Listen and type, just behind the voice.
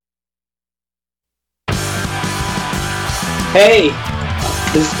Hey,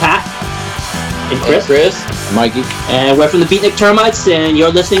 this is Pat and Chris. Hey, Chris, Mikey, and we're from the Beatnik Termites, and you're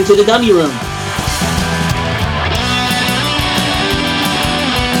listening to The Dummy Room.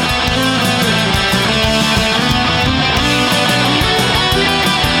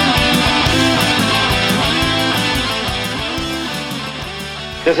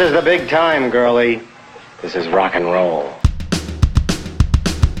 This is the big time, girlie. This is rock and roll.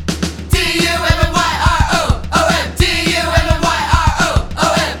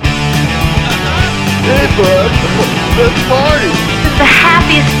 Hey, bud. Let's party. This is the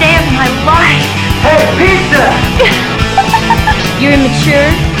happiest day of my life. Hey, pizza! You're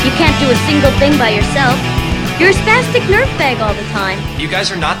immature. You can't do a single thing by yourself. You're a spastic nerve bag all the time. You guys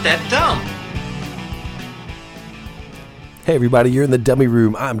are not that dumb. Hey everybody, you're in the Dummy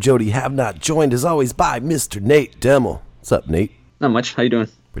Room. I'm Jody, have not joined as always by Mr. Nate Demmel. What's up, Nate? Not much. How you doing?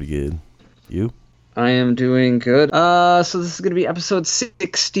 Pretty good. You? I am doing good. So this is going to be episode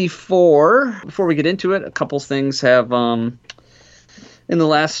 64. Before we get into it, a couple things have in the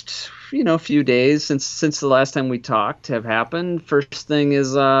last few days since the last time we talked have happened. First thing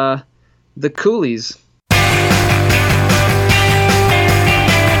is the Coolies.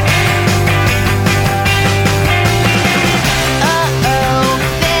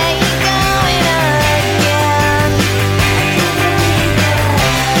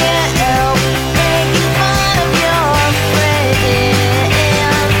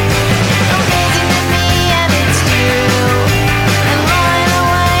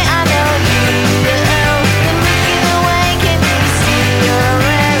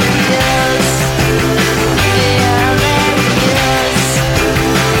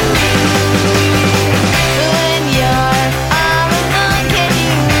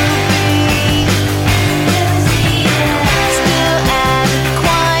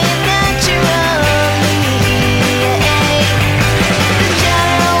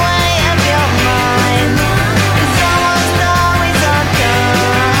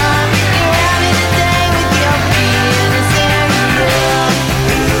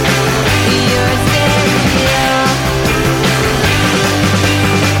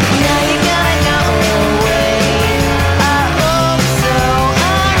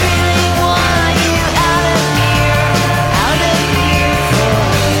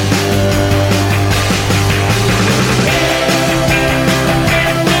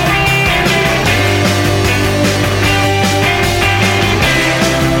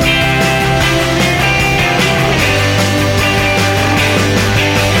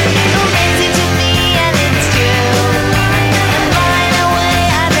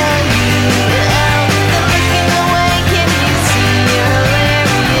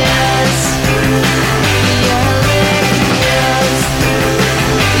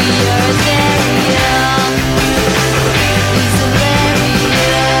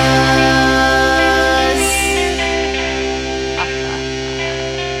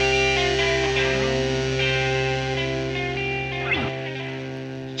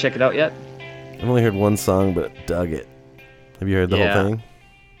 Check it out yet? I've only heard one song, but dug it. Have you heard the whole thing?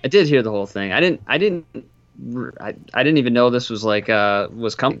 I did hear the whole thing. I didn't even know this was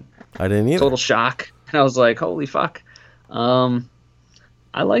was coming. I didn't either. Total shock. And I was like, holy fuck. I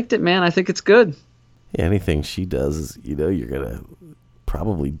liked it, man. I think it's good. Yeah, anything she does is, you're gonna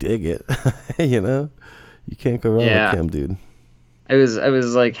probably dig it. You can't go wrong with Kim, dude. I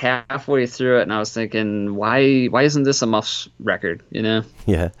was like halfway through it, and I was thinking, why isn't this a Muffs record?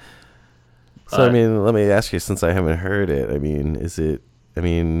 Yeah. So let me ask you, since I haven't heard it. Is it?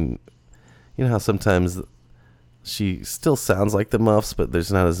 How sometimes she still sounds like the Muffs, but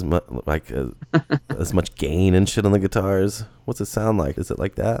there's not as much as much gain and shit on the guitars. What's it sound like? Is it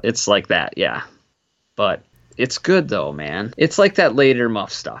like that? It's like that, yeah. But it's good though, man. It's like that later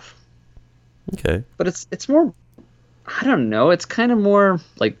Muff stuff. Okay. But it's more. I don't know. It's kind of more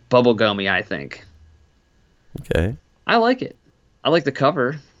like bubblegummy, I think. Okay. I like it. I like the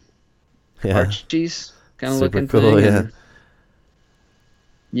cover. Yeah. Archie's kind of Super looking cool, thing. yeah.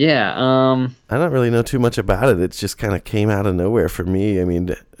 Yeah. I don't really know too much about it. It just kind of came out of nowhere for me.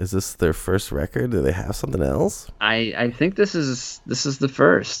 Is this their first record? Do they have something else? I think this is the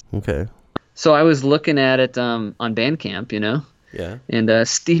first. Okay. So I was looking at it on Bandcamp, Yeah. And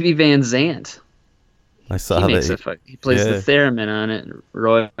Stevie Van Zandt. I saw that. He plays the theremin on it.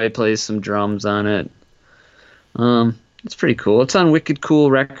 Roy plays some drums on it. It's pretty cool. It's on Wicked Cool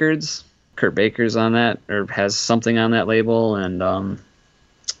Records. Kurt Baker's on that, or has something on that label, and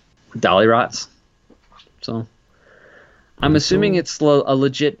Dolly Rots. So I'm assuming it's a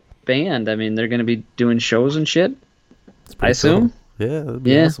legit band. They're going to be doing shows and shit. I assume. Cool. Yeah, that'd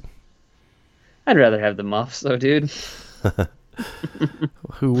be awesome. I'd rather have the Muffs though, dude.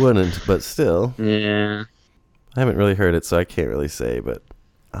 Who wouldn't? But still. Yeah. I haven't really heard it, so I can't really say, but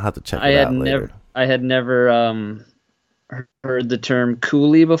I'll have to check it out later. I had never heard the term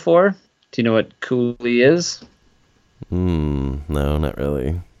coolie before. Do you know what coolie is? No, not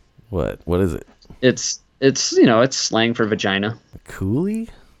really. What is it? It's slang for vagina. A coolie?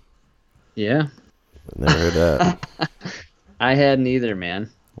 Yeah. Never heard that. I hadn't either, man.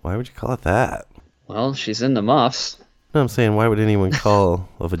 Why would you call it that? Well, she's in the muffs. No, I'm saying, why would anyone call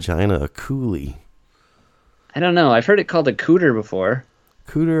a vagina a coolie? I don't know. I've heard it called a cooter before.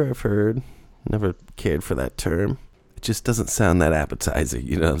 Cooter, I've heard. Never cared for that term. It just doesn't sound that appetizing,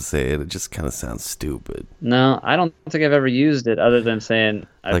 you know what I'm saying? It just kind of sounds stupid. No, I don't think I've ever used it other than saying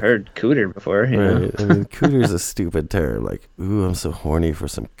I've heard cooter before. You know? I mean, cooter's a stupid term. Like, ooh, I'm so horny for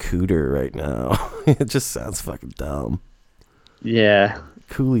some cooter right now. It just sounds fucking dumb. Yeah.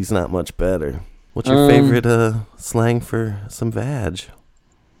 Coolie's not much better. What's your favorite slang for some vag?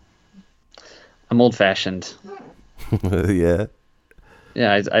 I'm old-fashioned. Yeah?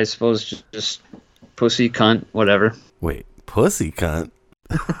 Yeah, I suppose just pussy, cunt, whatever. Wait, pussy cunt?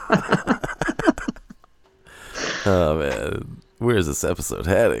 Oh, man. Where's this episode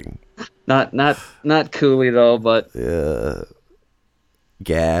heading? Not coolie, though, but... Yeah.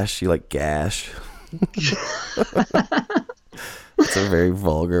 Gash. You like gash? It's a very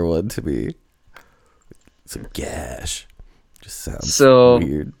vulgar one to me. It's a gash. Just sounds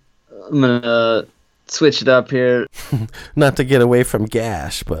weird. I'm going to switch it up here. Not to get away from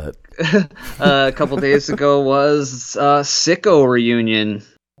gash, but... A couple days ago was Sicko reunion.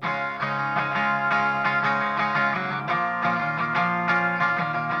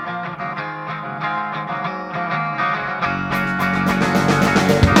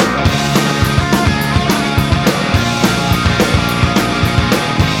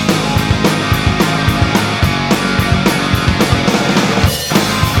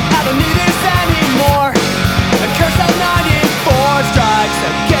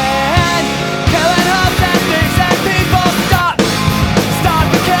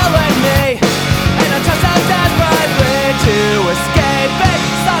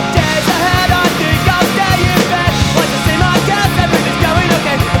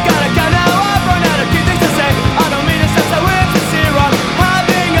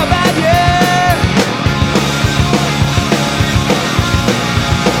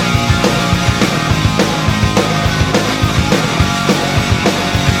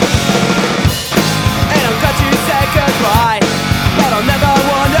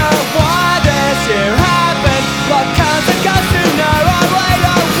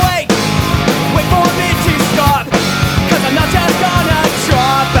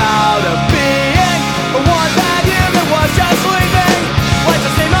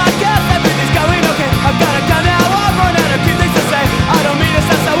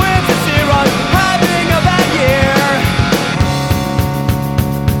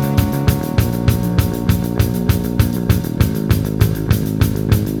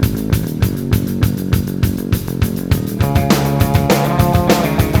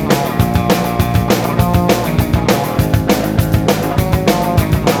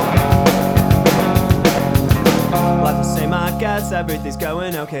 Everything's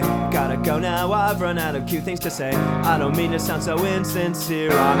going okay. Gotta go now, I've run out of cute things to say. I don't mean to sound so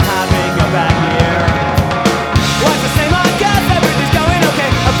insincere, I'm having a bad year. Like the same, I guess everything's going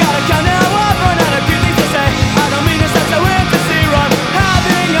okay. I've gotta go now, I've run out of cute things to say. I don't mean to sound so insincere, I'm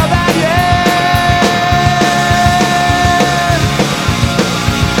having a bad year.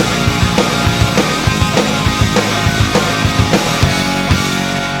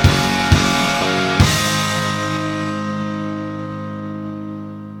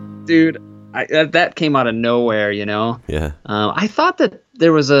 Dude, that came out of nowhere, you know. Yeah. I thought that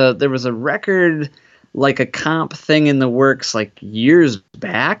there was a record, like a comp thing in the works, like years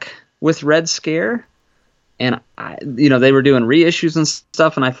back with Red Scare, and they were doing reissues and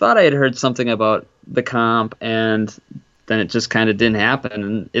stuff, and I thought I had heard something about the comp, and then it just kind of didn't happen,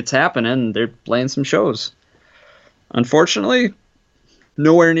 and it's happening. They're playing some shows. Unfortunately,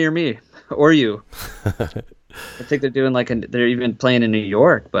 nowhere near me or you. I think they're doing they're even playing in New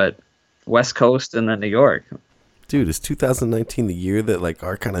York, but West Coast and then New York. Dude, is 2019 the year that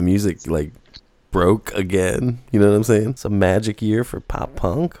our kind of music broke again? You know what I'm saying? It's a magic year for pop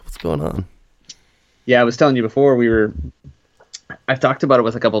punk. What's going on? Yeah, I was telling you before I've talked about it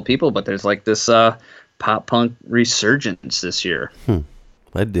with a couple of people, but there's this pop punk resurgence this year.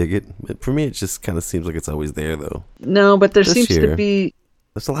 I dig it. For me, it just kind of seems like it's always there, though. No, but there seems to be...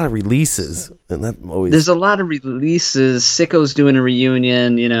 There's a lot of releases, and that always... There's a lot of releases. Sicko's doing a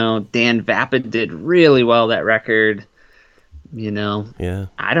reunion. Dan Vapid did really well, that record. Yeah.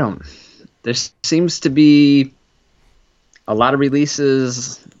 There seems to be a lot of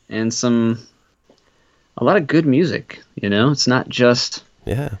releases and a lot of good music. It's not just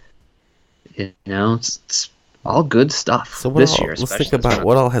it's all good stuff. So this year. Let's think about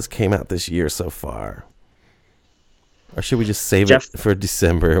what all has came out this year so far. Or should we just save it for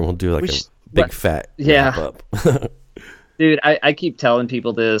December and we'll do like big fat wrap up? Dude, I keep telling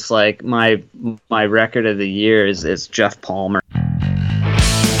people this. Like my record of the year is Jeff Palmer.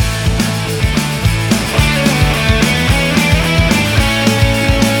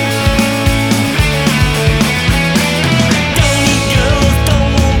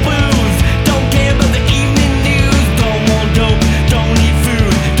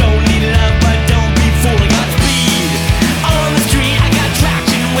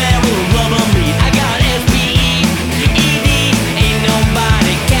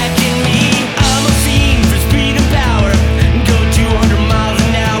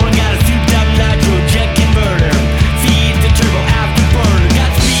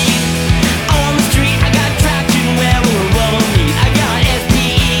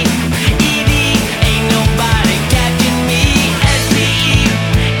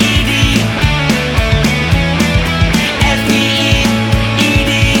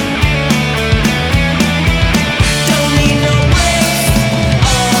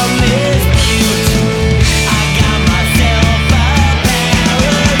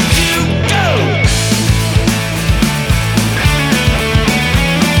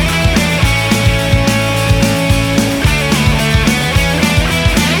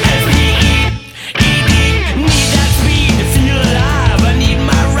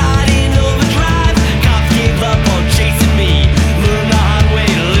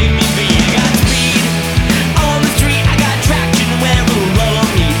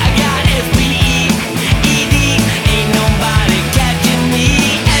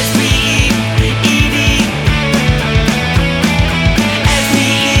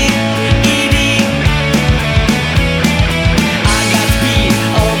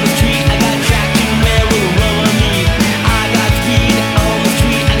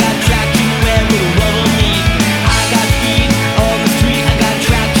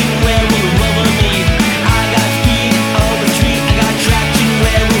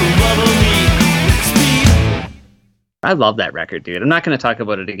 I love that record, dude. I'm not going to talk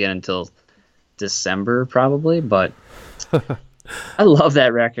about it again until December, probably, but I love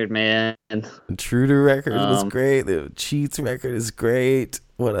that record, man. Intruder record was great. The Cheats record is great.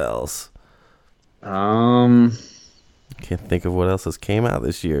 What else? Can't think of what else has came out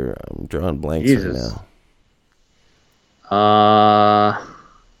this year. I'm drawing blanks right now.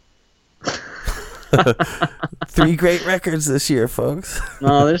 3 great records this year, folks.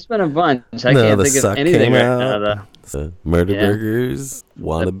 No, there's been a bunch. I can't think of anything right now. The Murder Burgers,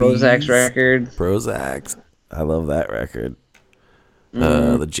 Wannabes, the Prozac's record. Prozac's. I love that record.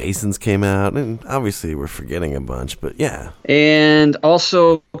 The Jasons came out, and obviously we're forgetting a bunch, but yeah. And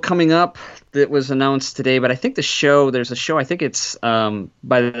also coming up, that was announced today, but I think there's a show, I think it's,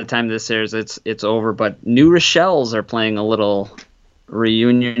 by the time this airs, it's over, but New Rochelle's are playing a little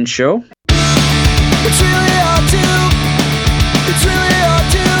reunion show. It's really hard to, it's really hard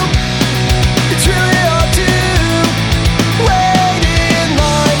to, it's really hard to wait in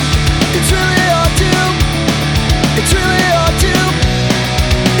line. It's really hard to, it's really hard to,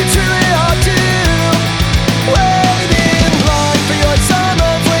 it's really hard to wait in line for your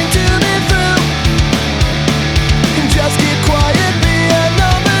summer fling to be through. And just keep quiet, be a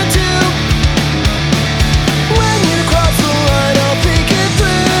number 2. When you cross the line, I'll peek it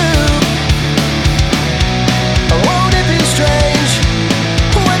through. Won't it be strange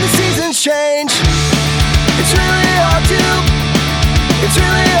when the seasons change? It's really hard to, it's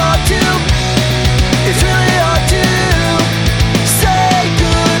really hard to, it's really hard to say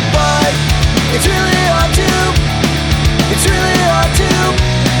goodbye. It's really hard to, it's really hard to,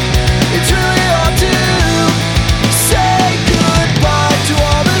 it's really hard to say goodbye to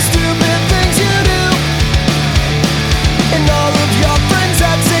all the stupid things you do, and all of your friends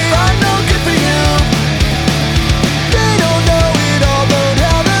that say I'm no good for you. They don't know it all, don't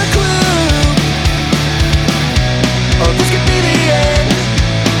have a clue. Oh, this could be the end.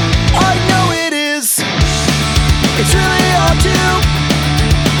 I know it is. It's really hard to,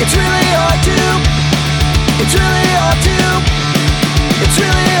 it's really hard to, it's really hard to, it's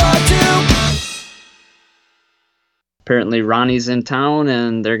really hard to. Apparently Ronnie's in town,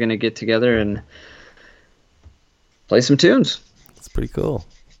 and they're going to get together and play some tunes. It's pretty cool.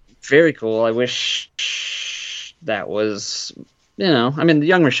 Very cool. I wish that was, I mean, the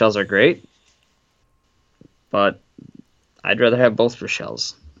Young Rochelle's are great, but I'd rather have both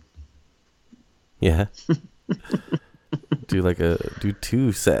Rochelle's. Yeah. do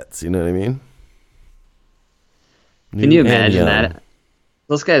 2 sets, you know what I mean? Can you imagine that?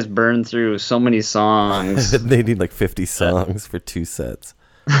 Those guys burn through so many songs. They need like 50 songs for 2 sets.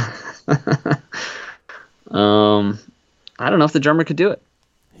 I don't know if the drummer could do it.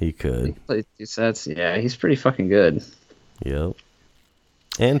 He could. He could play 2 sets. Yeah, he's pretty fucking good. Yep.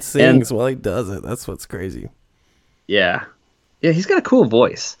 And sings while he does it. That's what's crazy. Yeah. Yeah, he's got a cool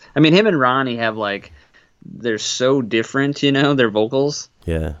voice. I mean, him and Ronnie have they're so different, their vocals.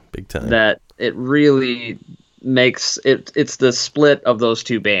 Yeah, big time. That it really makes it's the split of those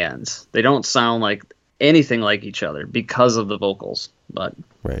 2 bands. They don't sound like anything like each other because of the vocals. But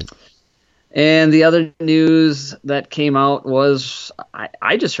right. And the other news that came out was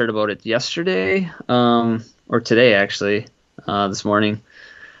I just heard about it yesterday, or today actually, this morning.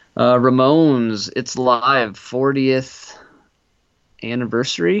 Ramones, it's live 40th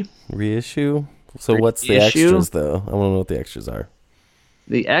anniversary reissue. So what's the extras though? I want to know what the extras are.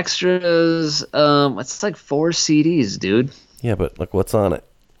 The extras, it's like 4 CDs, dude. Yeah, but what's on it?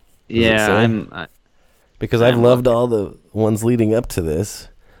 Because I've loved all the ones leading up to this.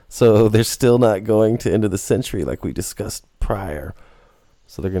 So they're still not going to End of the Century like we discussed prior.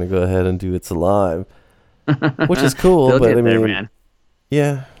 So they're going to go ahead and do It's Alive, which is cool. But I mean, man.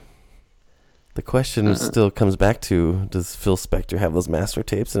 Yeah. The question still comes back to, does Phil Spector have those master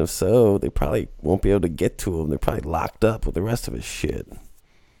tapes? And if so, they probably won't be able to get to them. They're probably locked up with the rest of his shit.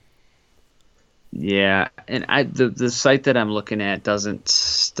 Yeah, and the site that I'm looking at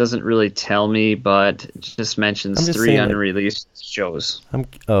doesn't really tell me, but it just mentions 3 unreleased shows.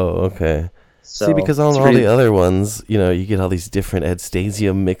 Okay. So, see, because on all the other ones, you get all these different Ed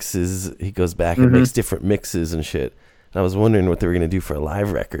Stasium mixes. He goes back and makes different mixes and shit. And I was wondering what they were going to do for a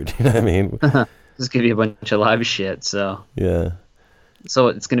live record. You know what I mean? Just give you a bunch of live shit. So yeah. So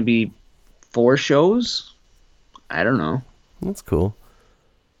it's going to be 4 shows? I don't know. That's cool.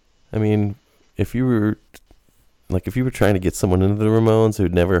 I mean, if you were trying to get someone into the Ramones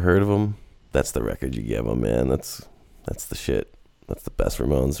who'd never heard of them, that's the record you give them, man. That's the shit. That's the best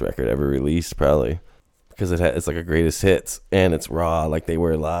Ramones record ever released, probably, because it's like a greatest hits and it's raw like they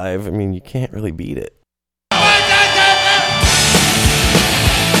were live. I mean, you can't really beat it.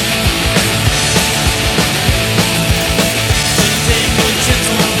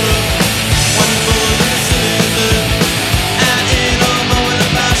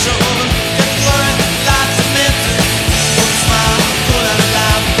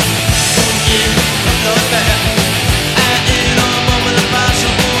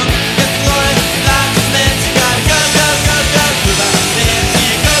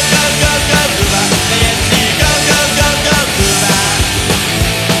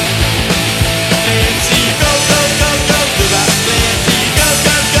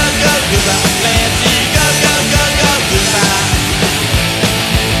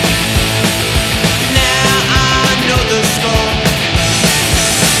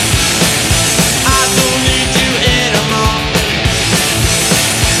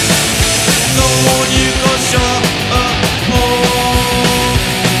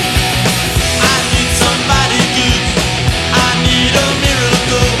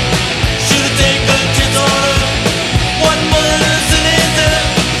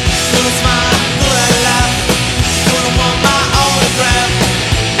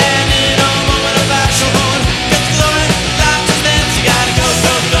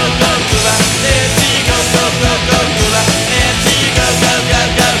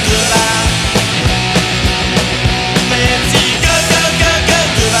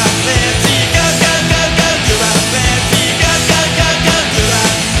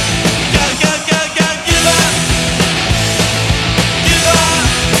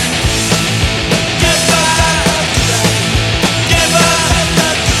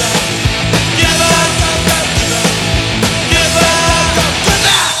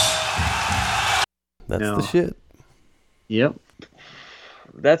 The shit. Yep.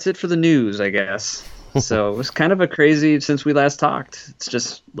 That's it for the news, I guess. So it was kind of a crazy since we last talked. It's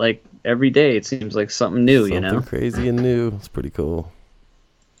just like every day it seems like something new, something crazy and new. It's pretty cool.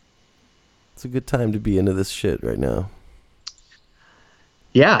 It's a good time to be into this shit right now.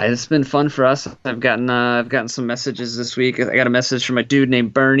 Yeah, it's been fun for us. I've gotten some messages this week. I got a message from a dude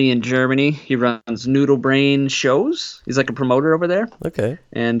named Bernie in Germany. He runs Noodle Brain shows. He's like a promoter over there. Okay.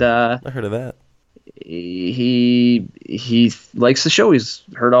 And I heard of that. He likes the show. He's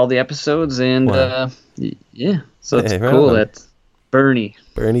heard all the episodes, and yeah, so it's cool. That's Bernie.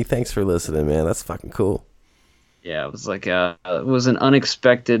 Bernie, thanks for listening, man. That's fucking cool. Yeah, it was it was an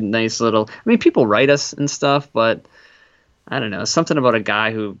unexpected, nice little. I mean, people write us and stuff, but I don't know, something about a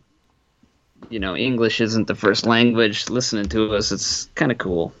guy who, English isn't the first language listening to us. It's kind of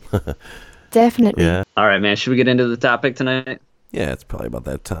cool. Definitely. Yeah. All right, man. Should we get into the topic tonight? Yeah, it's probably about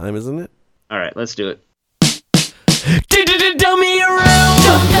that time, isn't it? All right, let's do it. Dummy around.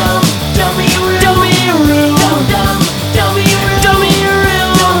 Dummy around. Dummy around. Dummy around. Dummy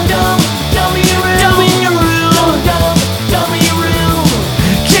around. Dummy around. Dummy around. Dummy around.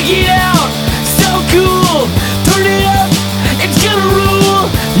 Check it out, so cool. Turn it up, it's gonna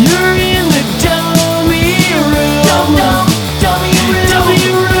rule. You're in the dummy room. Dummy room. Dummy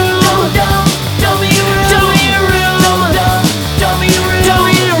room. Dummy room. Dummy room. Dummy room.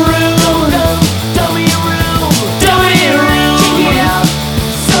 Dummy room. Dummy room. Dummy room. Check it out,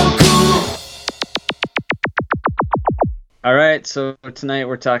 so cool. All right, so tonight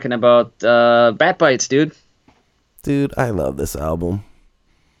we're talking about Bat Bites, dude. Dude, I love this album.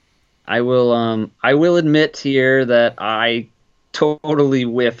 I will admit here that I totally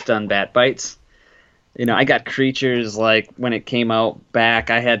whiffed on Bat Bites. I got Creatures like when it came out back.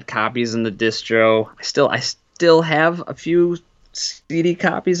 I had copies in the distro. I still have a few CD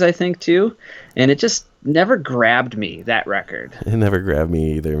copies, I think, too. And it just never grabbed me, that record. It never grabbed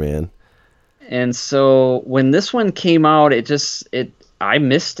me either, man. And so when this one came out, I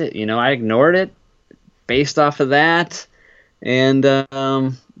missed it. I ignored it based off of that, and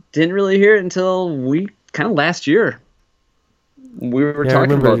didn't really hear it until kind of last year. We were talking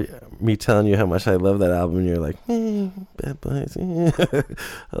I remember about me telling you how much I love that album, and you're like, Bad Bites.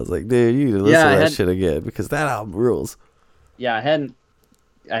 I was like, dude, you need to listen to that shit again, because that album rules. Yeah, I hadn't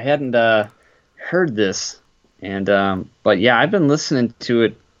heard this, and but yeah, I've been listening to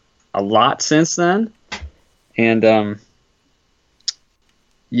it a lot since then, and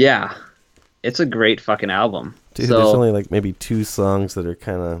yeah, it's a great fucking album. Dude, there's only like maybe 2 songs that are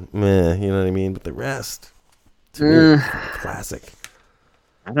kind of meh, you know what I mean? But the rest, to me, is classic.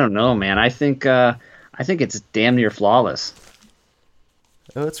 I don't know, man. I think it's damn near flawless.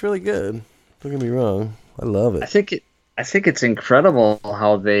 Oh, it's really good. Don't get me wrong. I love it. I think it's incredible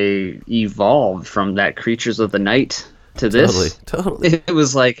how they evolved from that Creatures of the Night to this. Totally. It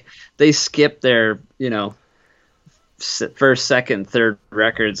was like they skipped their, first, second, third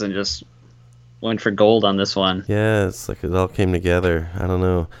records and just went for gold on this one. Yeah, it's like it all came together. I don't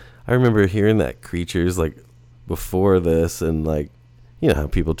know. I remember hearing that Creatures like before this, and like, how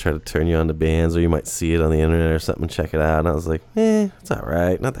people try to turn you on to bands, or you might see it on the internet or something, check it out. And I was like, it's all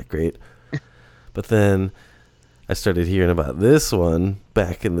right, not that great. But then I started hearing about this one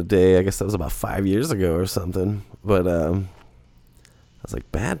back in the day. I guess that was about 5 years ago or something. But I was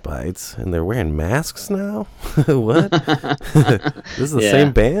like, Bad Bites, and they're wearing masks now? What? This is the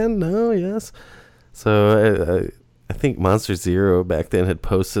same band? No, yes. So I think Monster Zero back then had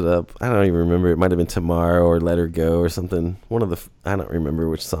posted up, I don't even remember, it might have been Tomorrow or Let Her Go or something. I don't remember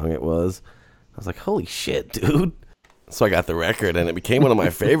which song it was. I was like, holy shit, dude. So I got the record, and it became one of my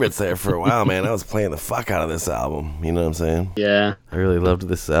favorites there for a while, man. I was playing the fuck out of this album. You know what I'm saying? Yeah. I really loved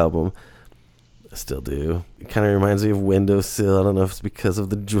this album. I still do. It kind of reminds me of Windowsill. I don't know if it's because of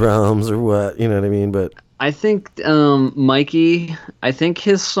the drums or what. You know what I mean? But I think Mikey, I think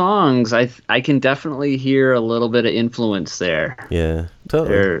his songs, I can definitely hear a little bit of influence there. Yeah,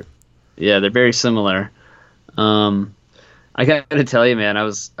 totally. They're very similar. I got to tell you, man,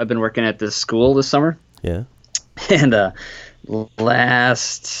 I've been working at this school this summer. Yeah. And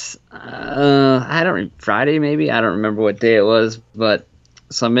last Friday maybe, I don't remember what day it was, but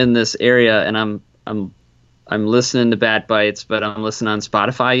so I'm in this area and I'm listening to Bat Bites, but I'm listening on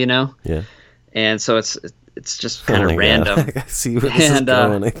Spotify, Yeah. And so it's just kind of random. I see where this is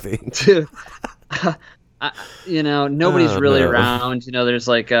going, I think. Dude, nobody's really around. There's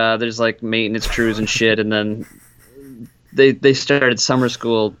like maintenance crews and shit, and then they started summer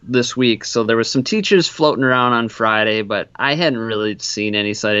school this week, so there was some teachers floating around on Friday, but I hadn't really seen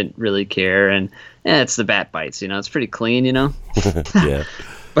any, so I didn't really care. And it's the Bat Bites, it's pretty clean, Yeah.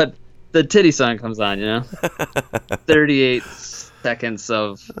 But the titty song comes on, 38 seconds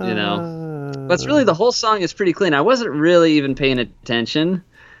of, but it's really, the whole song is pretty clean. I wasn't really even paying attention,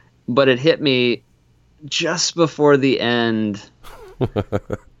 but it hit me just before the end.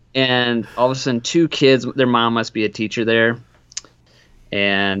 And all of a sudden, 2 kids, their mom must be a teacher there,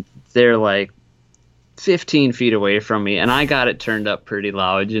 and they're like 15 feet away from me, and I got it turned up pretty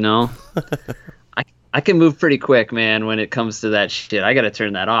loud, I can move pretty quick, man, when it comes to that shit. I got to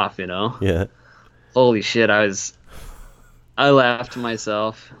turn that off, Yeah. Holy shit, I laughed to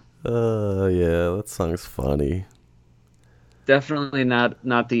myself. Yeah, that song's funny. Definitely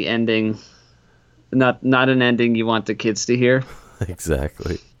not the ending, not an ending you want the kids to hear.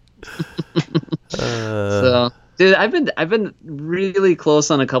 Exactly. So, Dude, I've been really close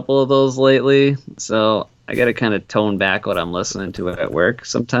on a couple of those lately, so I got to kind of tone back what I'm listening to at work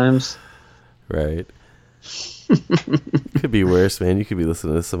sometimes. Right. Could be worse, man. You could be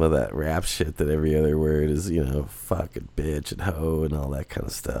listening to some of that rap shit that every other word is, fucking bitch and hoe and all that kind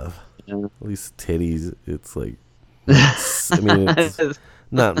of stuff. Yeah. At least titties, it's like, it's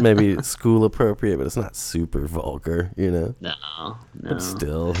not maybe school appropriate, but it's not super vulgar, No. But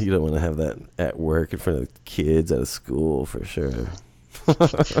still, you don't want to have that at work in front of the kids at a school for sure.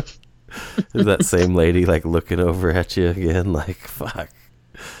 Is that same lady like looking over at you again? Like, fuck.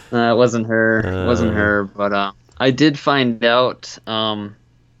 It wasn't her. It wasn't her, but I did find out.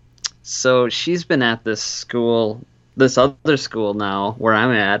 So she's been at this other school now where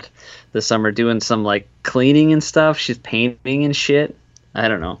I'm at this summer doing some like cleaning and stuff. She's painting and shit. I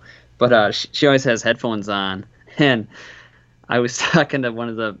don't know, but she always has headphones on. And I was talking to one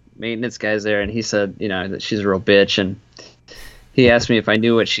of the maintenance guys there, and he said, that she's a real bitch, and he asked me if I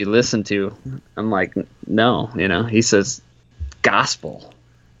knew what she listened to. I'm like, no, He says gospel,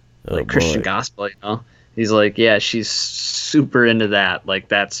 like Christian gospel, He's like, yeah, she's super into that. Like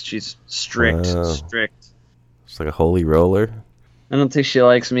she's strict. It's like a holy roller. I don't think she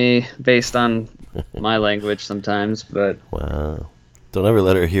likes me based on my language sometimes, but wow. Don't ever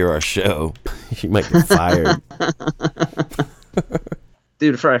let her hear our show. She might get fired.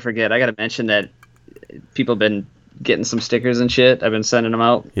 Dude, before I forget, I got to mention that people have been getting some stickers and shit. I've been sending them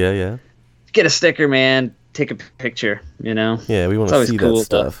out. Yeah. Get a sticker, man. Take a picture, Yeah, we want to see cool that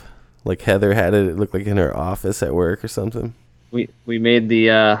stuff. Like Heather had it. It looked like in her office at work or something. We made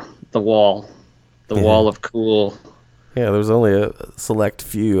the wall. The wall of cool. Yeah, there was only a select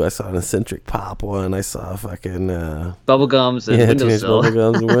few. I saw an eccentric pop one. I saw fucking bubblegums and windowsill.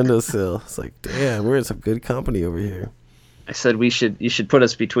 Bubblegums and windowsill. It's like, damn, we're in some good company over here. I said you should put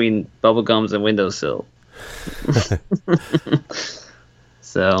us between bubblegums and windowsill.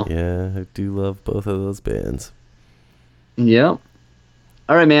 So yeah, I do love both of those bands. Yep.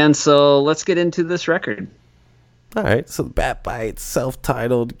 All right, man. So let's get into this record. All right. So Bat Bites,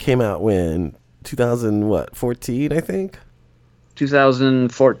 self-titled, came out when 2014, I think.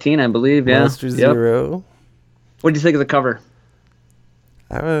 2014, I believe. Yeah. Monster Zero. What do you think of the cover?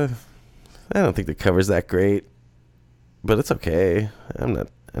 I don't think the cover's that great, but it's okay. I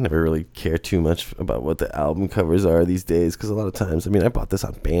never really care too much about what the album covers are these days, because a lot of times, I bought this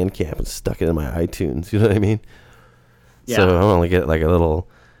on Bandcamp and stuck it in my iTunes. You know what I mean? Yeah. So I only get like a little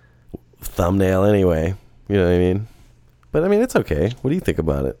thumbnail anyway. You know what I mean? But it's okay. What do you think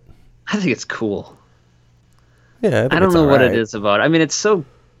about it? I think it's cool. Yeah, I don't know what it is about it. It's so,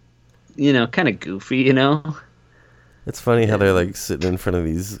 kind of goofy, It's funny how they're like sitting in front of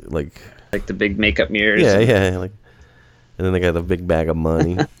these like the big makeup mirrors. Yeah, like, and then they got a big bag of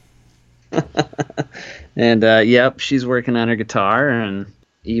money. And yep, she's working on her guitar, and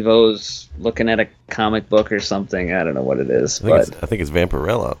Evo's looking at a comic book or something. I don't know what it is, I think it's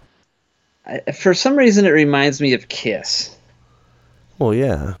Vampirella. For some reason, it reminds me of Kiss. Well,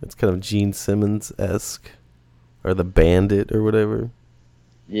 yeah, it's kind of Gene Simmons-esque, or the Bandit, or whatever.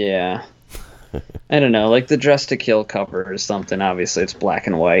 Yeah. I don't know, like the Dress to Kill cover or something. Obviously, it's black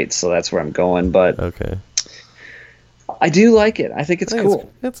and white, so that's where I'm going. But okay, I do like it. I think it's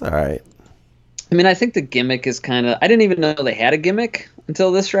cool. It's all right. I think the gimmick is kind of... I didn't even know they had a gimmick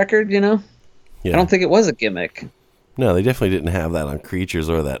until this record, Yeah. I don't think it was a gimmick. No, they definitely didn't have that on Creatures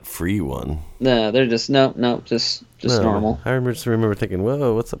or that Free one. No, they're just... just normal. I remember thinking,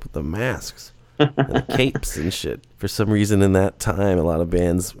 whoa, what's up with the masks? And the capes and shit. For some reason in that time, a lot of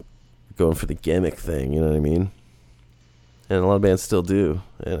bands going for the gimmick thing, you know what I mean? And a lot of bands still do.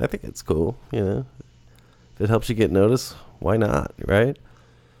 And I think it's cool, If it helps you get noticed, why not, right?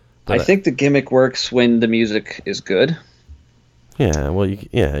 But I think the gimmick works when the music is good. Yeah, well, you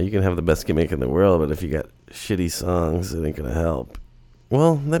can have the best gimmick in the world, but if you got shitty songs, it ain't gonna help.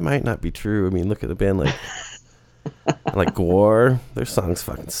 Well, that might not be true. Look at a band like like Gwar. Their songs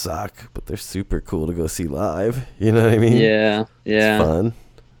fucking suck, but they're super cool to go see live. You know what I mean? Yeah. It's fun.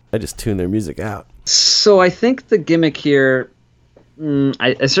 I just tune their music out. So I think the gimmick here...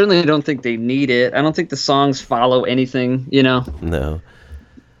 I certainly don't think they need it. I don't think the songs follow anything, No.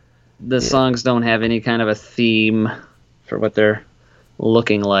 The songs don't have any kind of a theme for what they're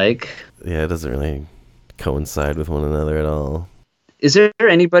looking like. Yeah, it doesn't really coincide with one another at all. Is there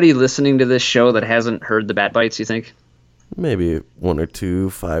anybody listening to this show that hasn't heard the Bat Bites, you think? Maybe 1 or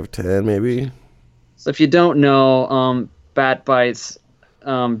 2, 5, 10, maybe. So if you don't know, Bat Bites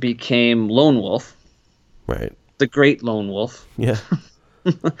became Lone Wolf. Right. The Great Lone Wolf. Yeah.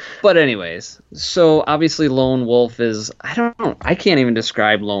 But anyways, so obviously Lone Wolf is... I can't even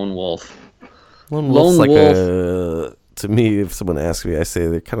describe Lone Wolf. Lone Wolf's like Wolf. To me, if someone asks me, I say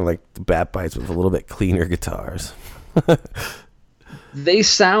they're kind of like the Bat Bites with a little bit cleaner guitars. They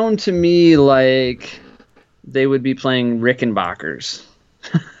sound to me like they would be playing Rickenbackers.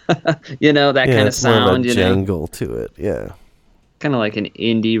 That kind of sound. More of a jangle to it. Yeah. Kind of like an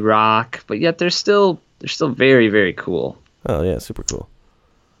indie rock, but yet they're still very, very cool. Oh yeah, super cool.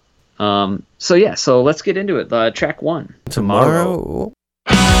 So let's get into it. Track 1. Tomorrow.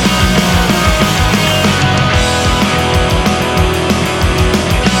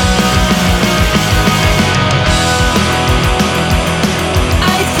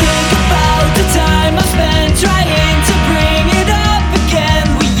 Time I spent trying to bring it up again.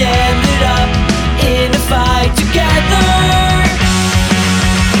 We ended up in a fight together.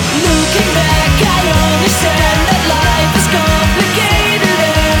 Looking back, I understand that life is complicated,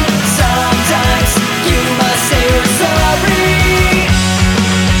 and sometimes you must say you're sorry.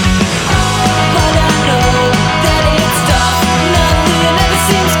 But I know that it's tough. Nothing ever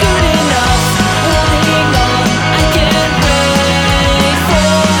seems good enough. Holding on, I can't wait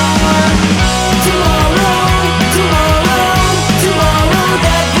for tomorrow,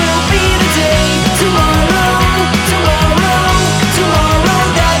 that will be the day. Tomorrow,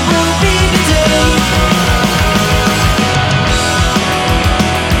 that will be the day.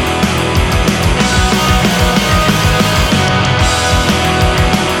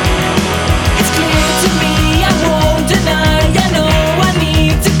 It's clear to me, I won't deny. I know I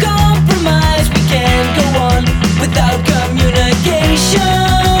need to compromise. We can't go on without communication.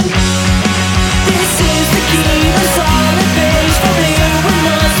 This is the key, the solid base. From here we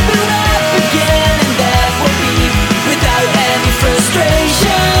must build up again, and that will be without any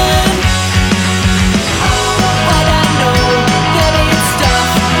frustration. But I know that it's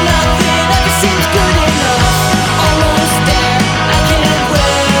tough. Nothing ever seems good enough. Almost there, I can't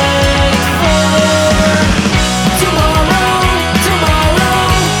wait for tomorrow,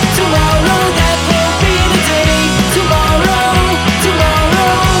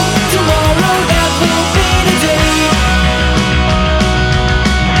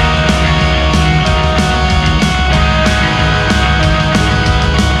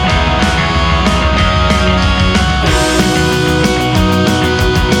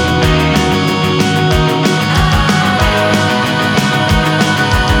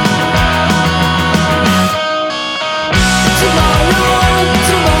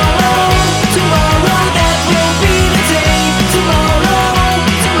 that will be the day. Tomorrow, that will be the day. Tomorrow, that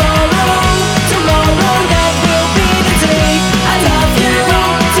will be the day. Tomorrow, that will be the day. I love you.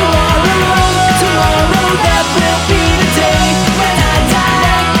 Tomorrow, that will be the day. When I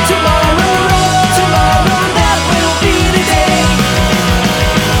die, tomorrow, that will be the day.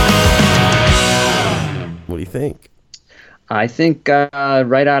 What do you think? I think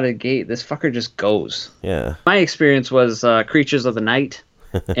right out of the gate, this fucker just goes. Yeah. My experience was Creatures of the Night,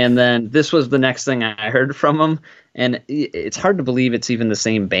 and then this was the next thing I heard from him, and it's hard to believe it's even the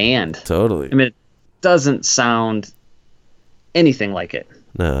same band. Totally. I mean, it doesn't sound anything like it.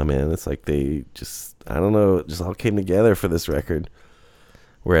 No, man, it's like they just, I don't know, it just all came together for this record.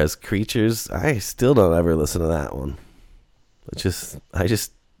 Whereas Creatures, I still don't ever listen to that one. I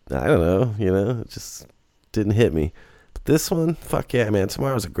don't know, it just didn't hit me. But this one, fuck yeah, man,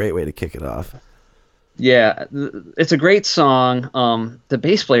 Tomorrow's a great way to kick it off. Yeah, it's a great song. The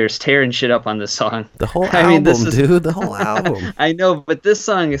bass player's tearing shit up on this song. The whole album, dude, the whole album. I know, but this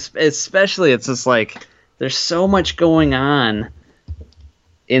song, especially, it's just like, there's so much going on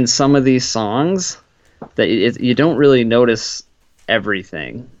in some of these songs that you don't really notice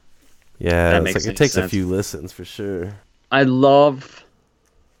everything. Yeah, it's like it takes a few listens for sure. I love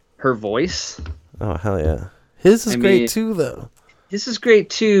her voice. Oh, hell yeah. His is great too, though. His is great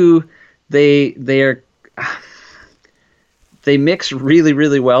too. They mix really,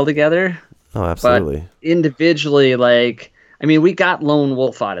 really well together. Oh, absolutely. But individually, we got Lone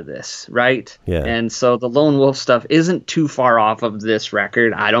Wolf out of this, right? Yeah. And so the Lone Wolf stuff isn't too far off of this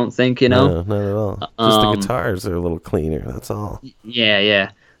record, I don't think, No, not at all. Just the guitars are a little cleaner, that's all.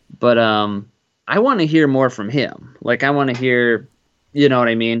 Yeah. But I want to hear more from him. Like, I want to hear, you know what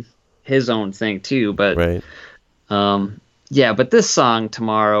I mean? His own thing, too. But, right. Yeah, but this song,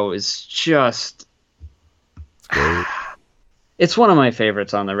 Tomorrow, is just... Great. It's one of my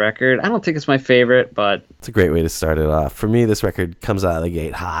favorites on the record. I don't think it's my favorite, but... It's a great way to start it off. For me, this record comes out of the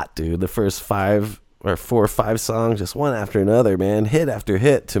gate hot, dude. The first 4 or 5 songs, just one after another, man. Hit after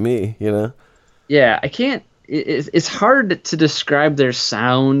hit to me, Yeah, I can't... It's hard to describe their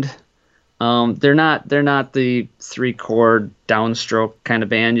sound. They're not the 3-chord downstroke kind of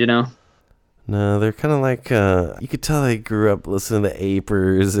band, No, No, they're kind of like, you could tell they grew up listening to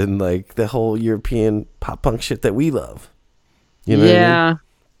Apers and like the whole European pop punk shit that we love. You know what I mean?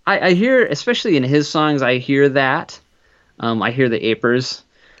 I hear, especially in his songs, I hear that. I hear the Apers.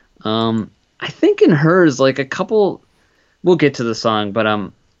 I think in hers, like a couple, we'll get to the song, but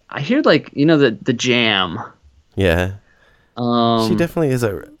I hear like, the Jam. Yeah. She definitely is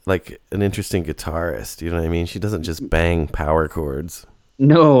an interesting guitarist. You know what I mean? She doesn't just bang power chords.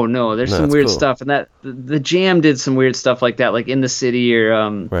 No, there's some weird cool. stuff, and that the Jam did some weird stuff like that, like In the City or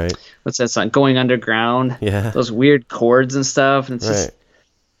right. What's that song? Going Underground. Yeah. Those weird chords and stuff, and it's right. just,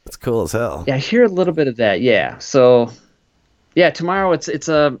 it's cool as hell. yeah, I hear a little bit of that. Yeah, so yeah, Tomorrow it's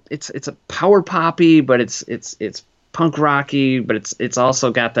a power poppy, but it's punk rocky, but it's also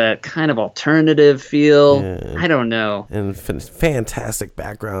got that kind of alternative feel. Yeah. I don't know. And fantastic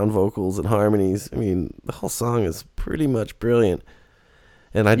background vocals and harmonies. I mean, the whole song is pretty much brilliant.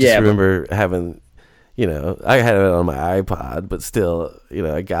 And I just remember having, I had it on my iPod, but still,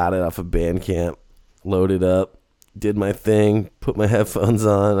 I got it off of Bandcamp, loaded up, did my thing, put my headphones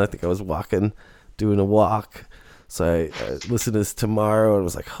on. I think I was doing a walk. So I listened to this Tomorrow and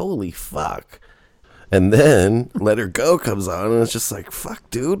was like, holy fuck. And then Let Her Go comes on and it's just like, fuck,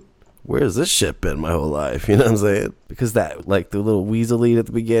 dude, where's this shit been my whole life? You know what I'm saying? Because that, like the little weasel lead at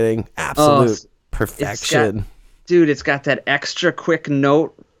the beginning, absolute perfection. It's got that extra quick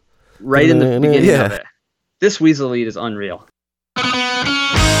note right in the beginning of it. This weasel lead is unreal.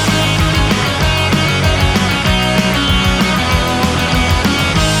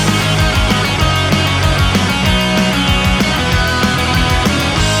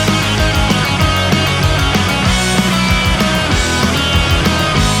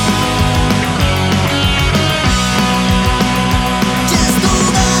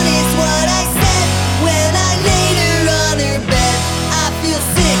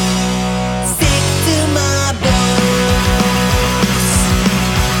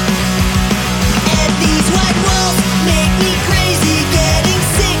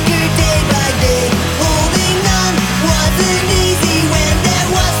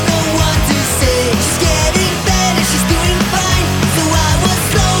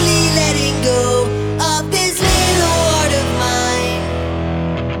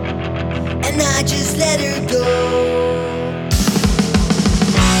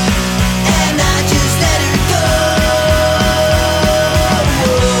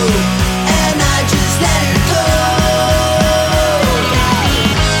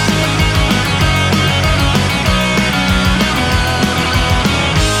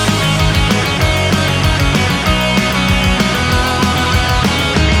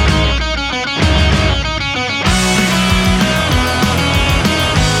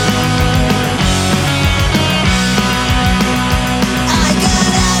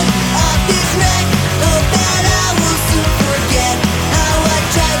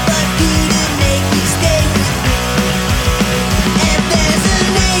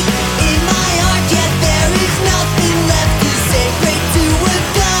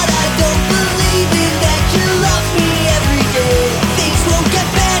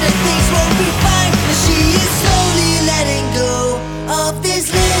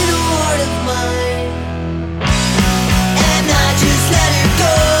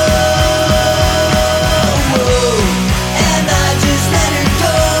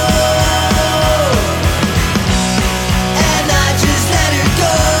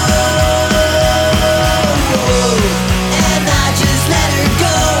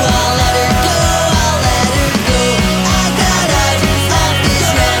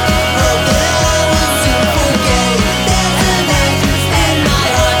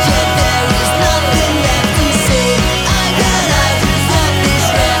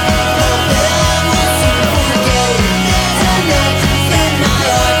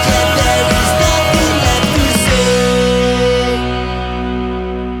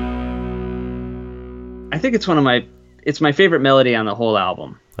 think it's my favorite melody on the whole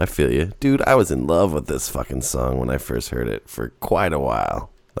album. I feel you. Dude, I was in love with this fucking song when I first heard it for quite a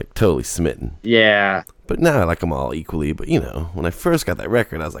while. Like, totally smitten. Yeah. But now I like them all equally. But, you know, when I first got that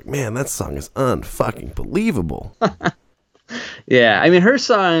record, I was like, man, that song is unfucking believable. Yeah, I mean, her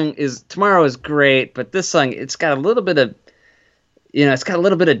song Tomorrow is great, but this song, it's got a little bit of, it's got a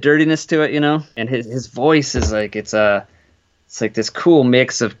little bit of dirtiness to it, and his voice is like, it's like this cool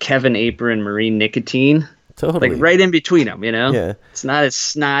mix of Kevin Aper and Marine Nicotine. Totally. Like right in between them, Yeah. It's not as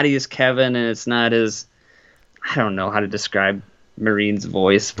snotty as Kevin, and it's not as, I don't know how to describe Marine's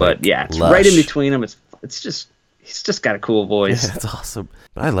voice, but yeah, it's lush. Right in between them. It's just, he's just got a cool voice. Yeah, it's awesome.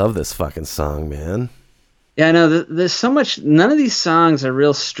 I love this fucking song, man. Yeah, I know. There's so much. None of these songs are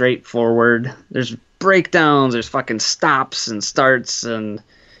real straightforward. There's breakdowns. There's fucking stops and starts, and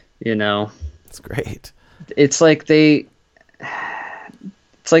you know, It's great. it's like they,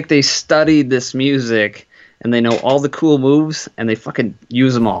 it's like they studied this music and they know all the cool moves and they fucking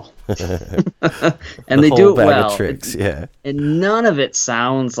use them all. And they do it bag well. Of tricks, yeah. And none of it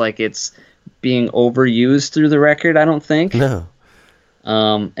sounds like it's being overused through the record. I don't think. No.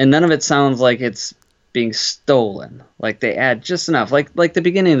 And none of it sounds like it's being stolen. Like they add just enough. Like the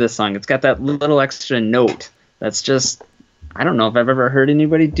beginning of the song, it's got that little extra note. That's just, I don't know if I've ever heard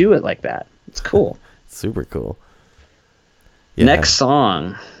anybody do it like that. It's cool. Super cool. Yeah. Next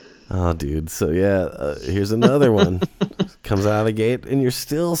song. Oh, dude. So yeah, here's another one. Comes out of the gate, and you're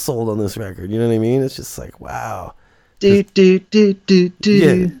still sold on this record. You know what I mean? It's just like, wow. Do.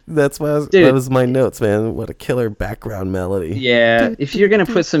 Yeah, that's why that was my notes, man. What a killer background melody. Yeah, if you're gonna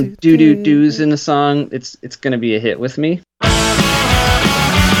put some do's in the song, it's gonna be a hit with me.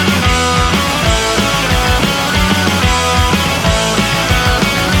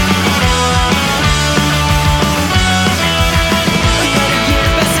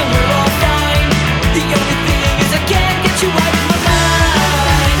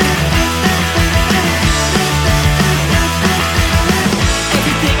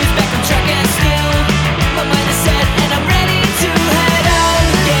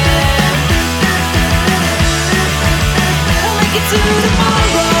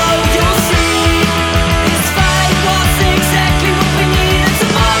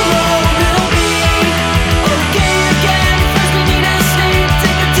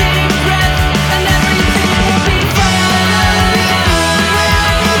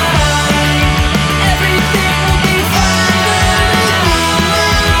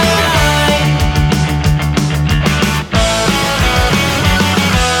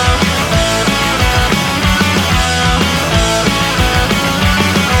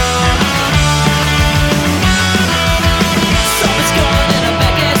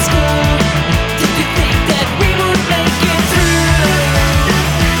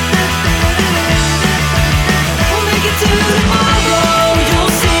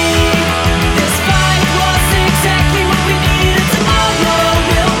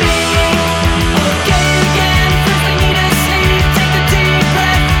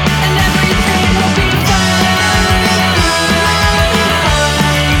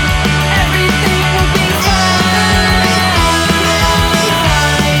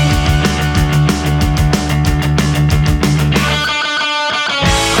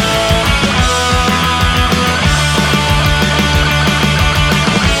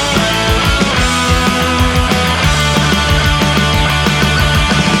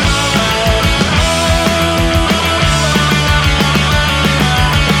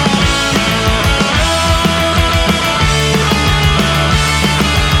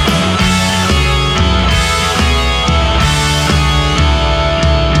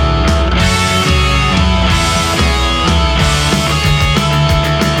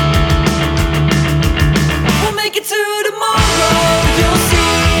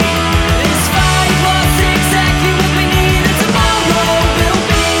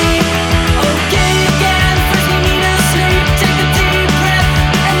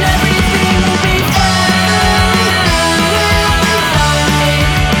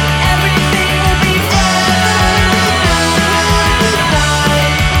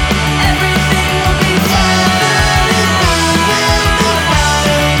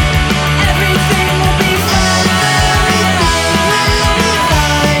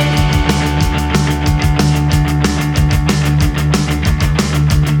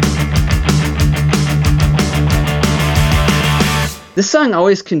 This song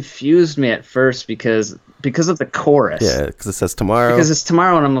always confused me at first because of the chorus. Yeah, because it says tomorrow. Because it's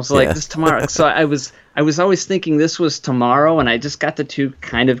tomorrow, and I was like, this tomorrow. So I was always thinking this was tomorrow, and I just got the two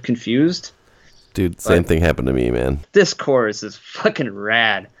kind of confused. Dude, same thing happened to me, man. This chorus is fucking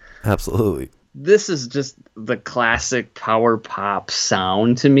rad. Absolutely. This is just the classic power pop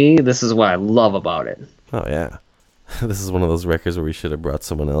sound to me. This is what I love about it. Oh, yeah. This is one of those records where we should have brought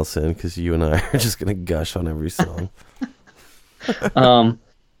someone else in because you and I are just going to gush on every song.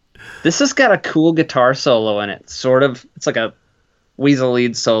 This has got a cool guitar solo in it. Sort of. It's like a Weasel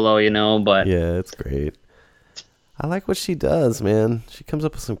lead solo, you know, but... Yeah, it's great. I like what she does, man. She comes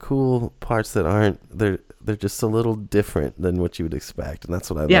up with some cool parts that aren't... They're just a little different than what you would expect, and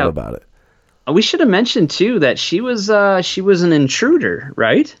that's what I love about it. We should have mentioned, too, that she was an Intruder,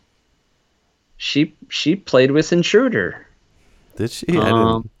 right? She played with Intruder. Did she?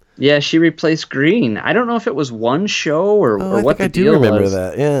 Yeah, she replaced Green. I don't know if it was one show or what the deal was. I do remember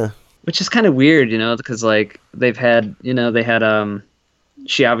that, yeah. which is kind of weird, because like they had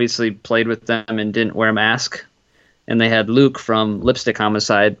she obviously played with them and didn't wear a mask, and they had Luke from Lipstick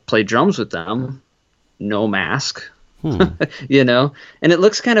Homicide play drums with them, no mask, and it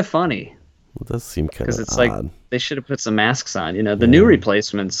looks kind of funny. It does seem kind of because it's odd. like they should have put some masks on. The new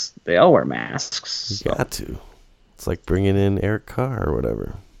replacements, they all wear masks. You got to. It's like bringing in Eric Carr or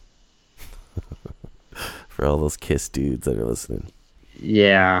whatever. For all those Kiss dudes that are listening.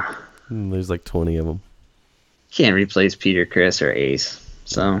 Yeah. There's like 20 of them. Can't replace Peter Criss or Ace.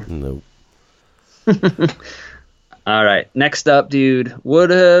 So. Nope. All right. Next up, dude.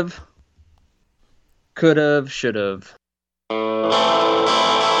 Would've, could've, should've.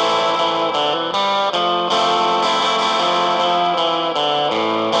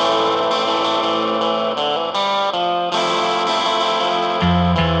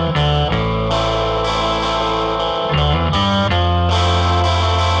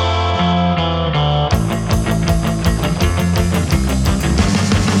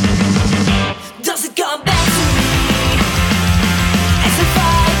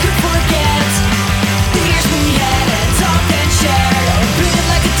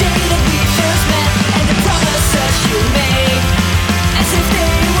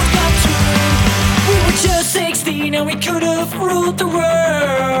 And we could have ruled the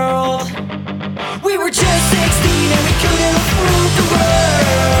world. We were just 16 and we could have ruled the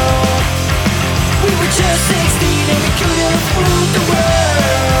world. We were just 16 and we could have ruled the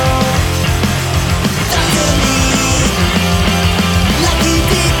world. Dr. Lee, like you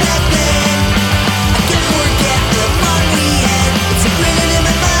did back then. I can't forget the fun we had. It's ingrained in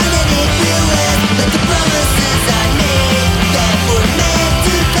my mind and it will end. Like the promises I made that were meant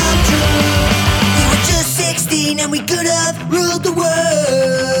to come true. We were just 16 and we could have ruled the world.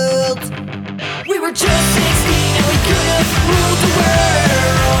 We were just 16 and we could have ruled the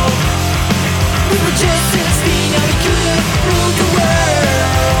world. We were just 16 and we could have ruled the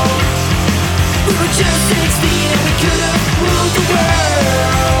world. We were just 16 and we could have ruled the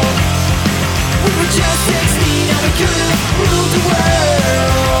world. We were just 16 and we could have ruled the world.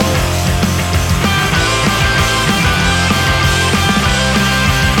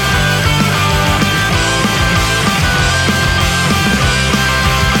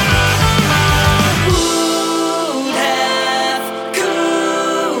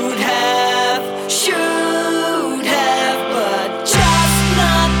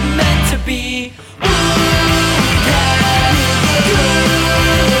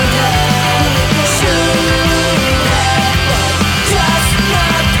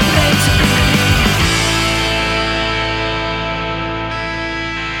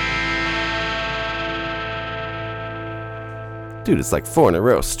 Dude, it's like 4 in a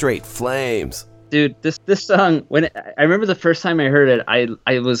row, straight flames. Dude, this song, I remember the first time I heard it,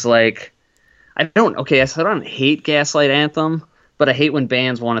 I was like, I don't hate Gaslight Anthem, but I hate when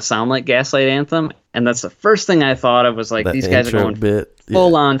bands want to sound like Gaslight Anthem, and that's the first thing I thought of was like, that these guys are going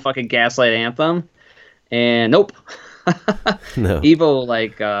full on fucking Gaslight Anthem, and nope. No. Evo,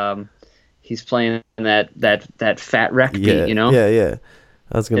 like, he's playing that fat wreck beat, Yeah.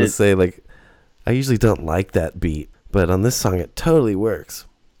 I was going to say, like, I usually don't like that beat, but on this song, it totally works.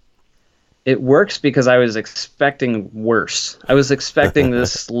 It works because I was expecting worse. I was expecting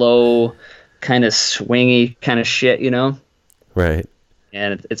this slow, kind of swingy kind of shit, Right.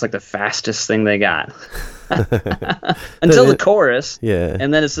 And it's like the fastest thing they got. Until the chorus. Yeah.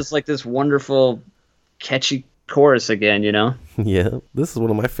 And then it's just like this wonderful, catchy chorus again, Yeah. This is one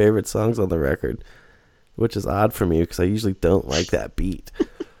of my favorite songs on the record, which is odd for me because I usually don't like that beat.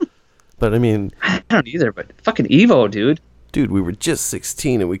 But I mean, I don't either, but fucking Evo, dude. Dude, we were just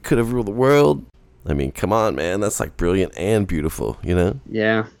 16 and we could have ruled the world. I mean, come on, man. That's like brilliant and beautiful,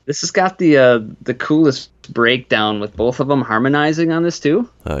 Yeah. This has got the coolest breakdown with both of them harmonizing on this too.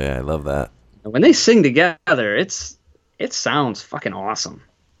 Oh yeah, I love that. When they sing together, it sounds fucking awesome.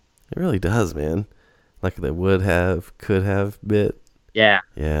 It really does, man. Like the would have, could have bit. Yeah.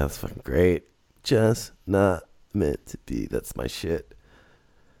 Yeah, that's fucking great. Just not meant to be. That's my shit.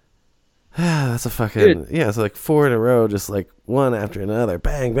 That's a fucking... Dude. Yeah, it's like 4 in a row, just like one after another.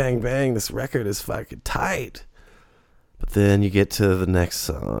 Bang, bang, bang. This record is fucking tight. But then you get to the next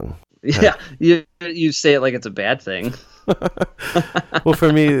song. Yeah, you say it like it's a bad thing. Well,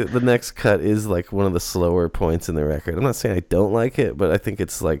 for me, the next cut is like one of the slower points in the record. I'm not saying I don't like it, but I think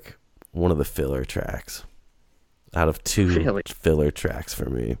it's like one of the filler tracks. Out of 2 filler tracks for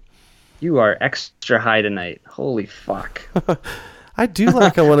me. You are extra high tonight. Holy fuck. I do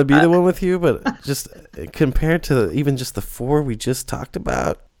like I Want to Be the One with You, but just compared to even just the 4 we just talked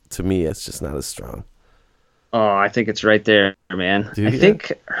about, to me, it's just not as strong. Oh, I think it's right there, man. Do I you?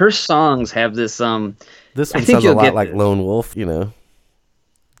 think her songs have this. This one I think sounds a you'll lot get like this. Lone Wolf,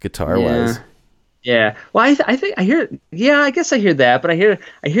 guitar wise. Yeah. Well, I think I hear. Yeah, I guess I hear that, but I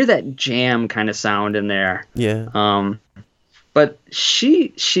hear that jam kind of sound in there. Yeah. But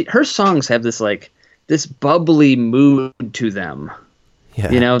her songs have this bubbly mood to them.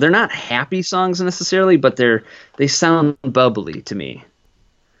 Yeah. They're not happy songs necessarily, but they sound bubbly to me.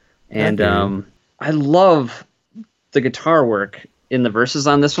 And I love the guitar work in the verses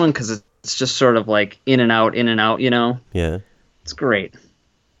on this one because it's just sort of like in and out, Yeah. It's great.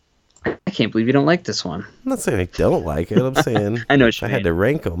 I can't believe you don't like this one. I'm not saying I don't like it. I'm saying I know if I had to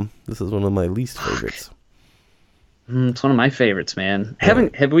rank them, this is one of my least favorites. It's one of my favorites, man.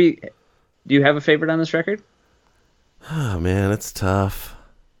 Do you have a favorite on this record? Oh man, it's tough.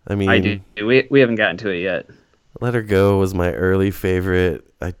 I mean, I do. We haven't gotten to it yet. Let Her Go was my early favorite.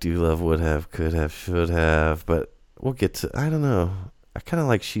 I do love Would Have, Could Have, Should Have, but we'll get to, I don't know. I kind of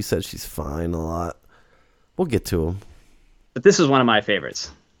like She Said She's Fine a lot. We'll get to them. But this is one of my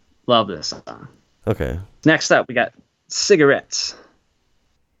favorites. Love this song. Okay. Next up, we got Cigarettes.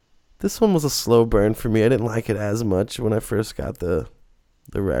 This one was a slow burn for me. I didn't like it as much when I first got the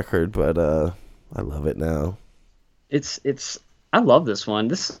record, but I love it now. I love this one.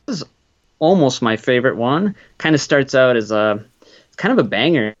 This is almost my favorite one. Kind of starts out as kind of a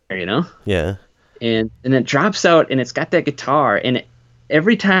banger, Yeah. And it drops out, and it's got that guitar. And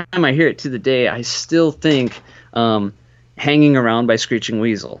every time I hear it to the day, I still think Hanging Around by Screeching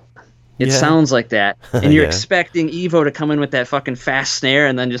Weasel. It sounds like that. And you're expecting Evo to come in with that fucking fast snare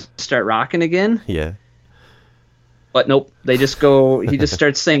and then just start rocking again. Yeah. But nope. He just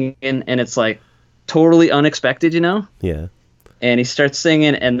starts singing, and it's like totally unexpected, Yeah. And he starts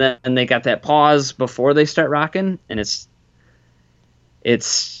singing, and then they got that pause before they start rocking, and it's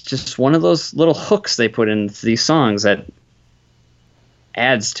just one of those little hooks they put in these songs that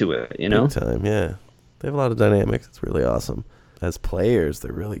adds to it, Big time, yeah. They have a lot of dynamics. It's really awesome. As players,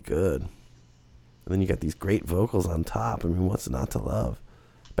 they're really good. And then you got these great vocals on top. I mean, what's not to love?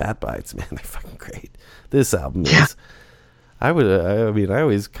 Bat Bites, man, they're fucking great. This album is. I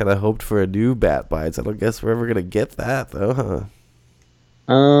always kind of hoped for a new Bat Bites. I don't guess we're ever gonna get that though,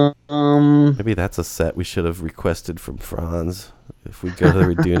 huh? Maybe that's a set we should have requested from Franz. If we go to the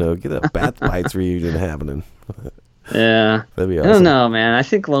Reduno, get a Bat Bites reunion happening. Yeah. That'd be awesome. I don't know, man. I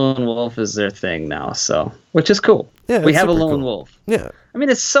think Lone Wolf is their thing now, which is cool. Yeah, we have a super Lone cool. Wolf. Yeah. I mean,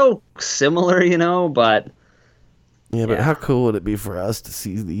 it's so similar, but... Yeah, but how cool would it be for us to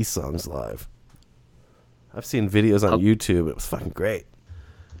see these songs live? I've seen videos on YouTube. It was fucking great.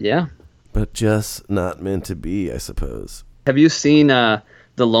 Yeah. But just not meant to be, I suppose. Have you seen the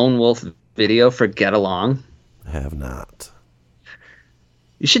Lone Wolf video for Get Along? I have not.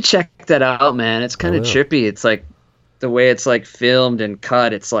 You should check that out, man. It's kind of trippy. It's like the way it's like filmed and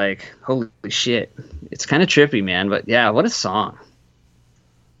cut. It's like, holy shit. It's kind of trippy, man. But yeah, what a song.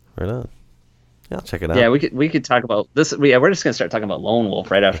 Right on. Yeah, I'll check it out. Yeah, we could talk about this. We're just gonna start talking about Lone Wolf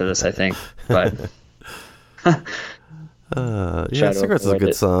right after this, I think. But yeah, Cigarettes is a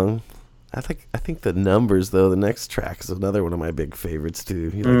good song. I think the Numbers though. The next track is another one of my big favorites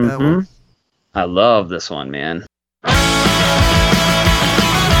too. You like that one? I love this one, man.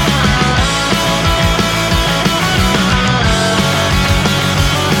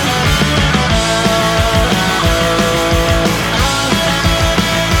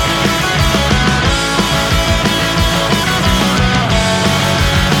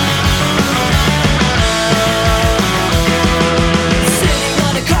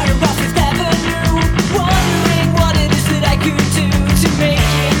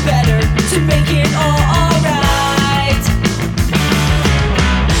 To make it all alright.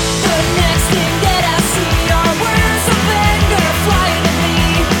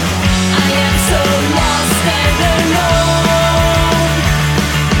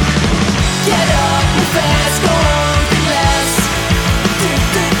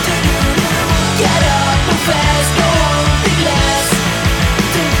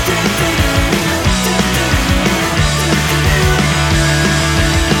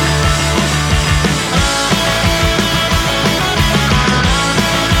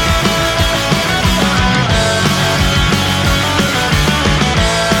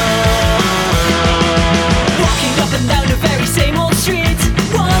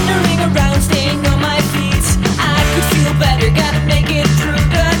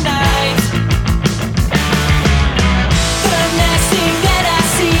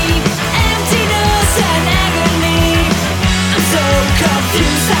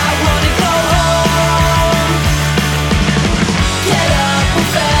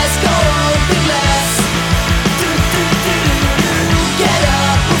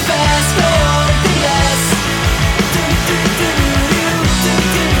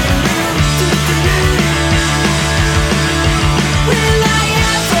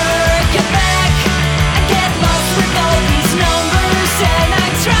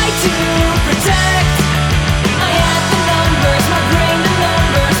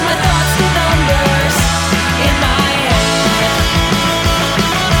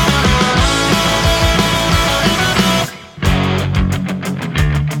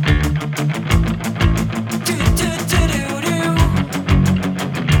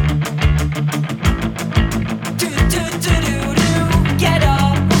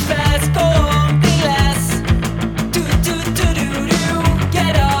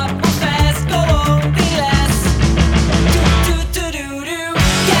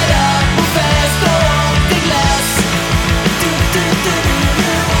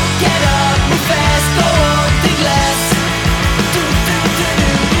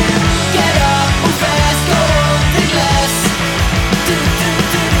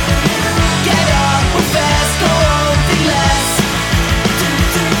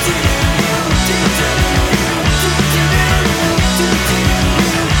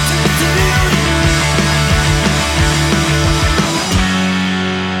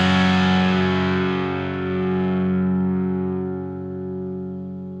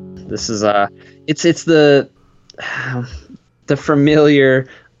 This is it's the familiar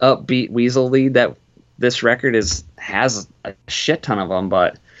upbeat Weasel lead that this record has a shit ton of them,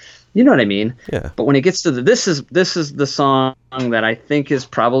 but you know what I mean. Yeah. But when it gets to this is the song that I think is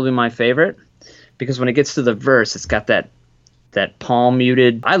probably my favorite, because when it gets to the verse, it's got that palm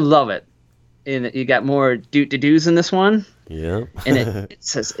muted. I love it. And you got more doot-to-doos in this one. Yeah. And it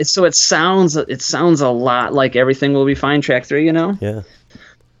sounds a lot like Everything Will Be Fine track 3, you know? Yeah.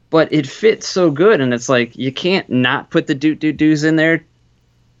 But it fits so good, and it's like you can't not put the doot-doot-doos in there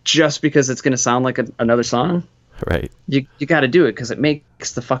just because it's going to sound like another song. Right. You got to do it because it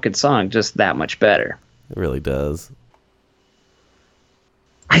makes the fucking song just that much better. It really does.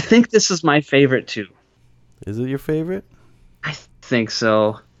 I think this is my favorite too. Is it your favorite? I think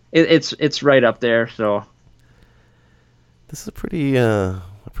so. It's right up there. So this is a pretty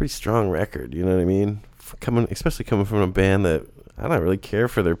strong record. You know what I mean? Especially coming from a band that I don't really care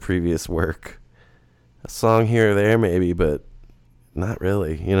for their previous work. A song here or there maybe, but not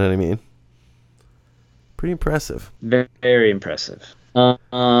really. You know what I mean? Pretty impressive. Very, very impressive.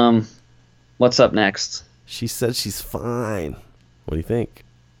 What's up next? She Said She's Fine. What do you think?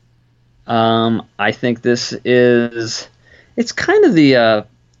 I think this is. It's kind of the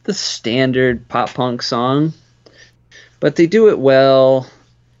standard pop punk song, but they do it well.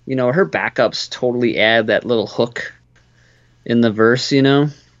 You know, her backups totally add that little hook in the verse. You know.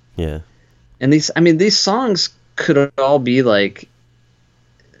 Yeah. And these songs could all be like.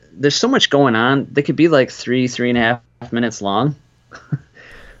 There's so much going on. They could be like 3.5 minutes long,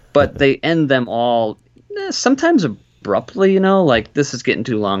 but they end them all sometimes abruptly, you know, like this is getting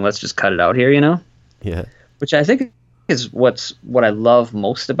too long. Let's just cut it out here, you know? Yeah. Which I think is what I love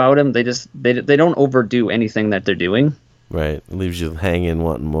most about them. They don't overdo anything that they're doing. Right. It leaves you hanging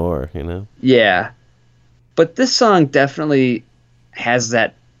wanting more, you know? Yeah. But this song definitely has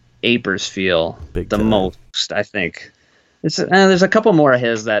that Apers feel the most, I think. There's a couple more of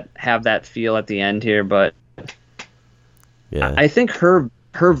his that have that feel at the end here, but yeah, I think her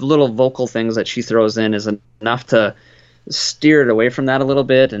little vocal things that she throws in is enough to steer it away from that a little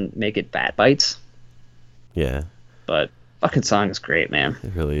bit and make it Bat Bites. Yeah. But fucking song is great, man.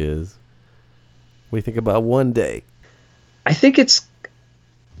 It really is. What do you think about One Day? I think it's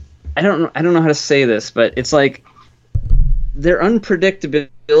I don't know how to say this, but it's like their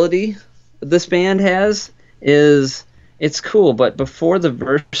unpredictability this band has is it's cool, but before the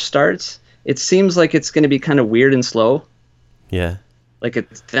verse starts, it seems like it's going to be kind of weird and slow. Yeah. Like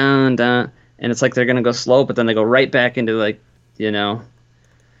it's dun dun, and it's like they're going to go slow, but then they go right back into like, you know,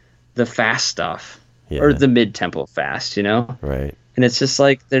 the fast stuff or the mid-tempo fast, you know? Right. And it's just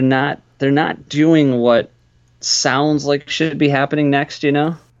like they're not doing what sounds like should be happening next, you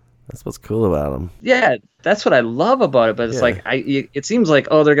know? That's what's cool about them. Yeah, that's what I love about it. But it's like it seems like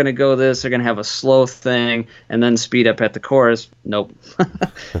they're gonna go this, they're gonna have a slow thing and then speed up at the chorus. Nope.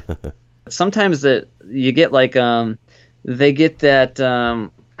 Sometimes that you get like they get that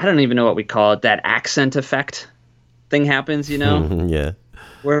I don't even know what we call it, that accent effect thing happens, you know? Yeah.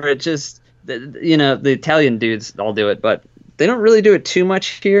 Where it just you know, the Italian dudes all do it, but they don't really do it too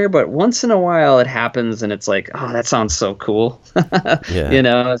much here, but once in a while it happens and it's like, oh, that sounds so cool. Yeah. You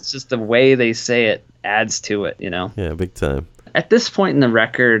know, it's just the way they say it adds to it, you know? Yeah, big time. At this point in the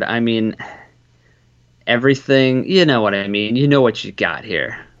record, I mean, everything, you know what I mean? You know what you got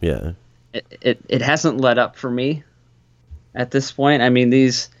here. Yeah. It hasn't let up for me at this point. I mean,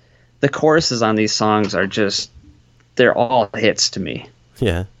 the choruses on these songs are just, they're all hits to me.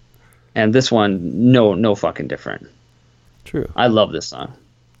 Yeah. And this one, no fucking different. True. I love this song.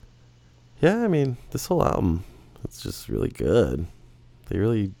 Yeah, I mean, this whole album, it's just really good. They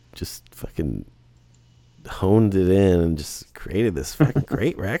really just fucking honed it in and just created this fucking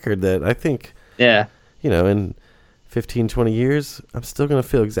great record that I think, yeah, you know, in 15, 20 years, I'm still going to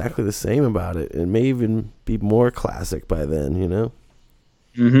feel exactly the same about it. It may even be more classic by then, you know?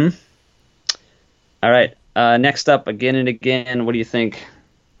 Mm-hmm. All right. Next up, Again and Again. What do you think?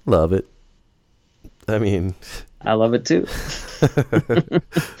 Love it. I mean... I love it too.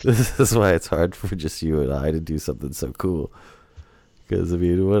 This is why it's hard for just you and I to do something so cool. Because, I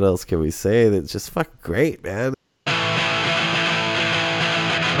mean, what else can we say that's just fucking great, man?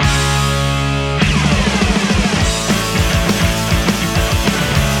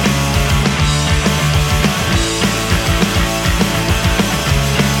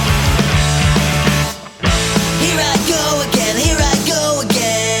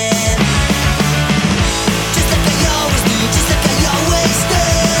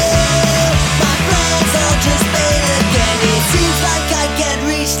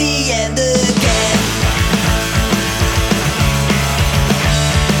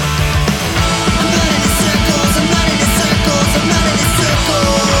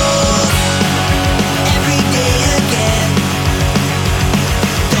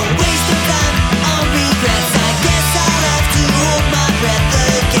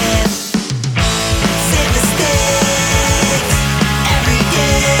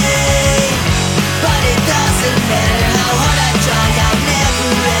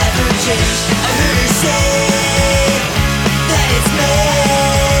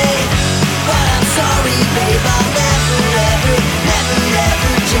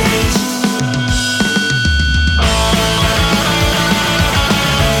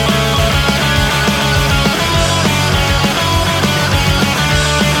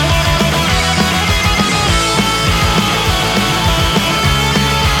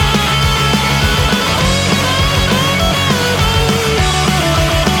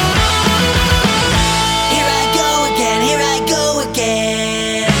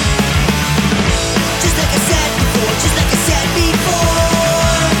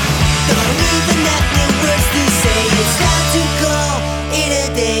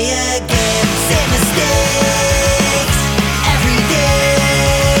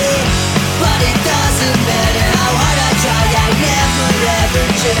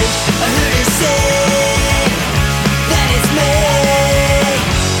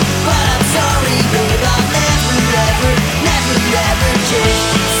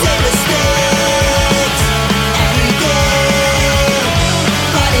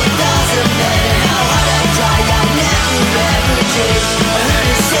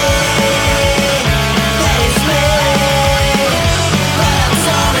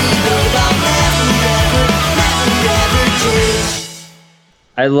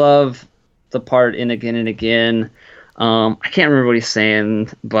 I love the part in Again and Again. I can't remember what he's saying,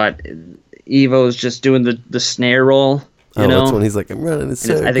 but Evo's just doing the snare roll. You know? That's when he's like, I'm running in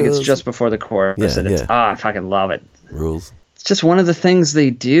circles. I think it's just before the chorus, and it's I fucking love it. Rules. It's just one of the things they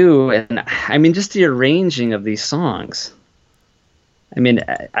do, and I mean, just the arranging of these songs. I mean,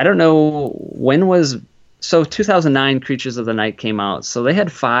 I don't know when was 2009 Creatures of the Night came out, so they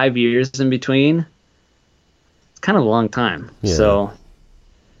had 5 years in between. It's kind of a long time. Yeah. So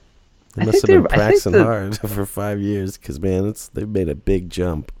they must have been practicing hard for 5 years, because man, they've made a big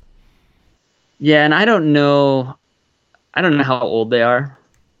jump. Yeah, and I don't know how old they are,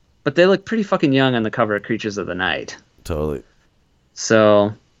 but they look pretty fucking young on the cover of Creatures of the Night. Totally.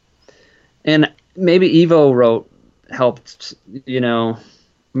 So, and maybe Evo helped, you know.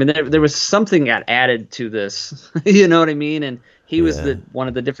 I mean, there was something got added to this, you know what I mean? And he was one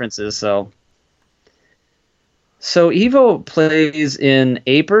of the differences. So Evo plays in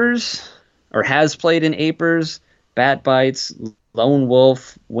Apers, or has played in Apers, Bat Bites, Lone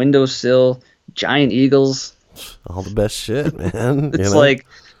Wolf, Windowsill, Giant Eagles. All the best shit, man. It's like,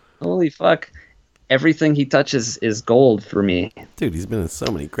 holy fuck. Everything he touches is gold for me. Dude, he's been in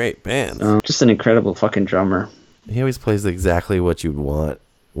so many great bands. Just an incredible fucking drummer. He always plays exactly what you'd want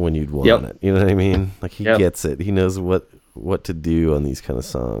when you'd want it. You know what I mean? Like, he gets it. He knows what to do on these kind of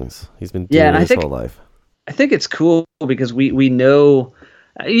songs. He's been doing it his whole life. I think it's cool because we know,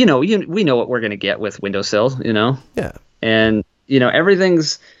 we know what we're going to get with Windowsill, you know? Yeah. And,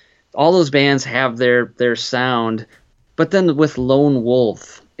 all those bands have their sound, but then with Lone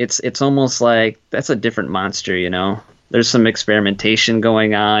Wolf, it's almost like that's a different monster, you know. There's some experimentation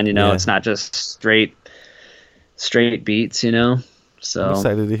going on, you know. It's not just straight beats, you know. So I'm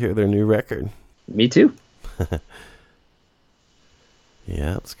excited to hear their new record. Me too.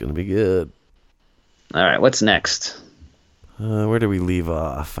 Yeah, it's gonna be good. All right, what's next? Where do we leave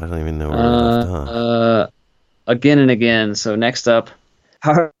off? I don't even know where we left off. Again and Again. So next up,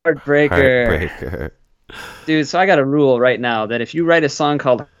 Heartbreaker. Dude, so I got a rule right now that if you write a song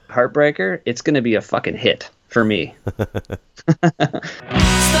called Heartbreaker, it's going to be a fucking hit for me. Stop,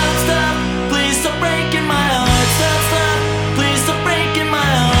 please stop breaking my heart. Stop, please stop breaking my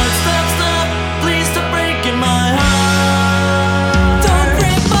heart. Stop, please stop breaking my heart. Don't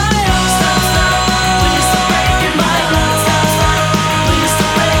break my heart. Stop, please stop breaking my heart. Stop, please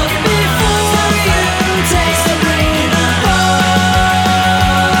stop breaking before you take the breaking apart.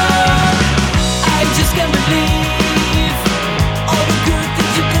 I just can't believe all the good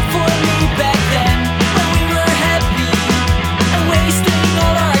things you did for me back then, when we were happy and wasting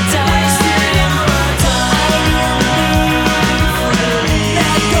all our time.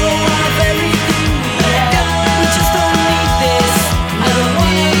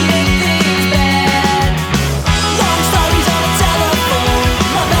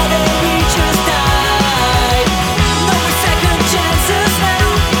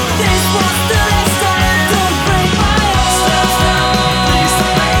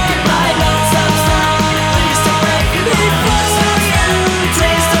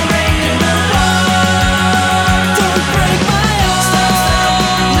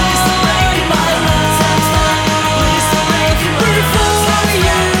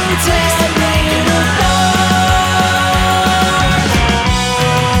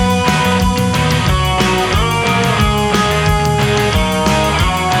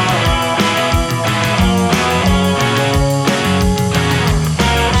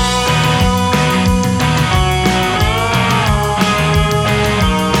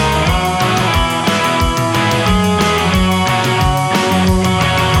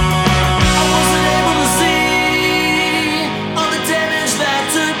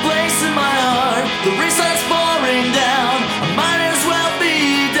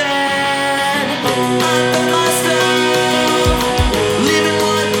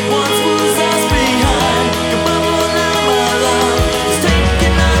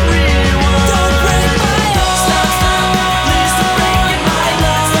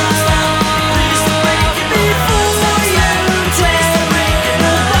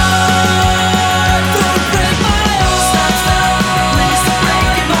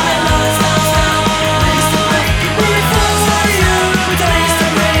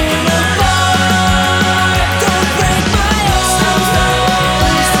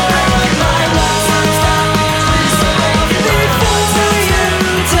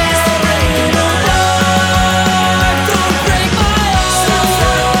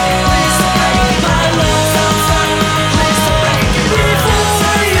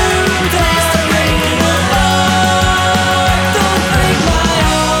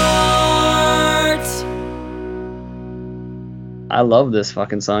 I love this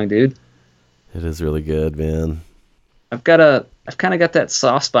fucking song, dude. It is really good, man. I've kind of got that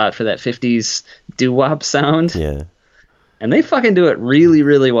soft spot for that 50s doo-wop sound. Yeah. And they fucking do it really,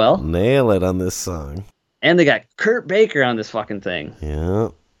 really well. Nail it on this song. And they got Kurt Baker on this fucking thing. Yeah.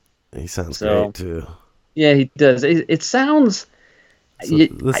 He sounds great, too. Yeah, he does. It sounds...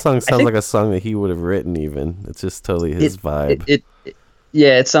 This song sounds like a song that he would have written, even. It's just totally his vibe.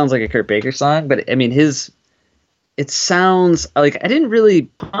 Yeah, it sounds like a Kurt Baker song, but I mean, it sounds like I didn't really,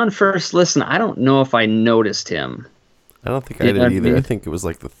 on first listen, I don't know if I noticed him. I don't think I did either. I think it was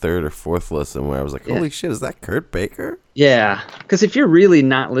like the third or fourth listen where I was like, holy shit, is that Kurt Baker? Yeah, because if you're really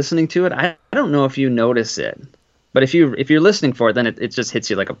not listening to it, I don't know if you notice it. But if you're listening for it, then it just hits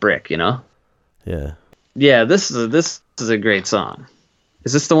you like a brick, you know? Yeah. Yeah, this is a great song.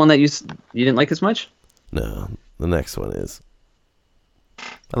 Is this the one that you didn't like as much? No, the next one is.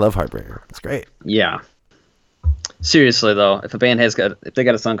 I love Heartbreaker. It's great. Yeah. Seriously though, if a band if they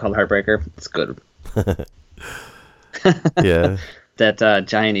got a song called Heartbreaker, it's good. Yeah. That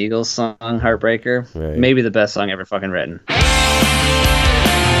Giant Eagles song, Heartbreaker, right. Maybe the best song ever fucking written.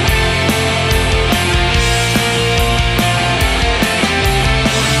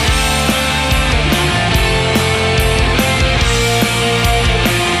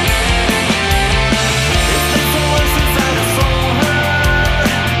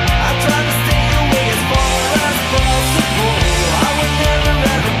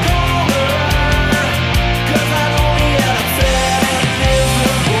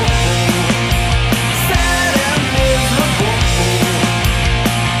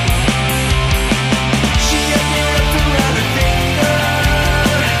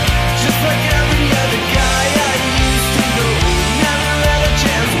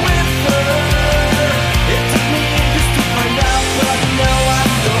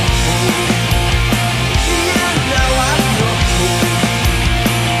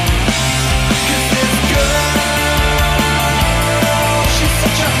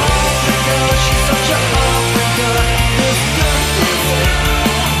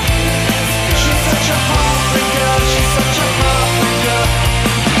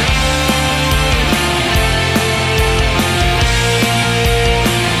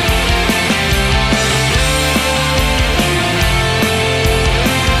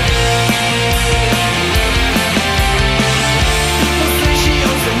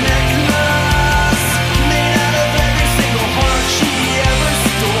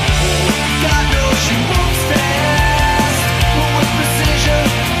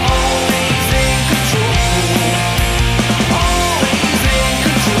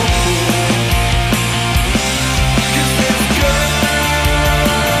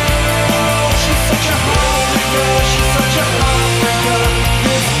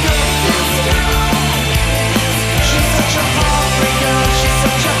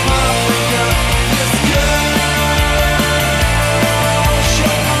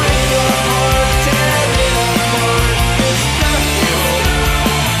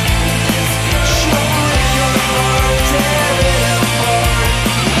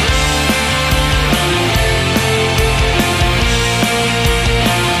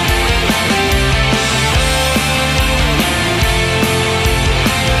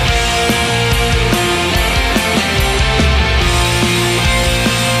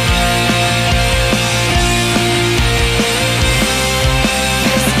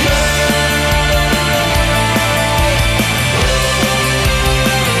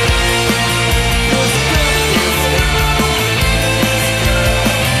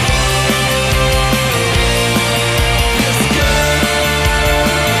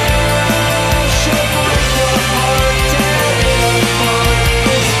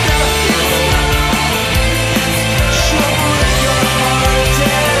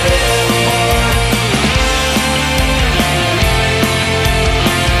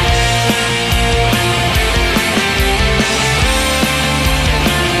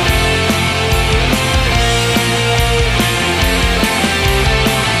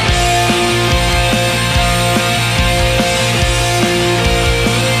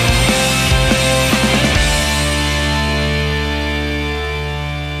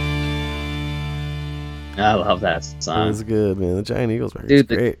 I love that song. It's good, man. The Giant Eagles record is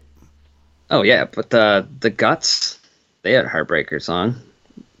great. Oh yeah, but the Guts, they had a Heartbreaker song.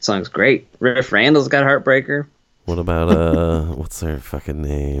 The song's great. Riff Randall's got Heartbreaker. What about what's their fucking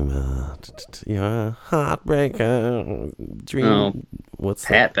name? You're a heartbreaker. Dream. Oh, what's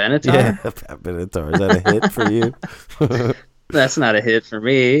Pat that? Benatar? Yeah, Pat Benatar. Is that a hit for you? That's not a hit for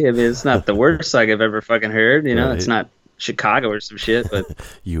me. I mean, it's not the worst song I've ever fucking heard. You know, Right. It's not Chicago or some shit. But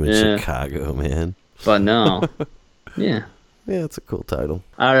You in Chicago, man. But no, yeah. Yeah, it's a cool title.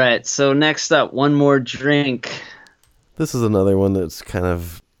 All right, so next up, One More Drink. This is another one that's kind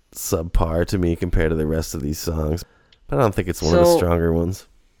of subpar to me compared to the rest of these songs. But I don't think it's one of the stronger ones.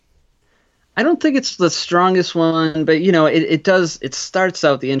 I don't think it's the strongest one, but it starts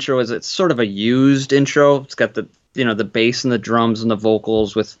out, the intro it's sort of a used intro. It's got the the bass and the drums and the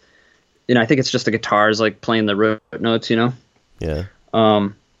vocals with I think it's just the guitars like playing the root notes, Yeah.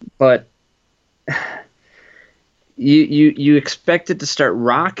 But you expect it to start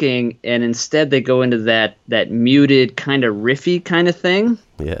rocking, and instead they go into that muted kind of riffy kind of thing.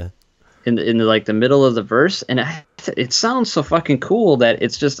 Yeah. In the like the middle of the verse, and it sounds so fucking cool that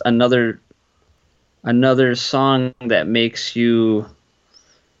it's just another song that makes you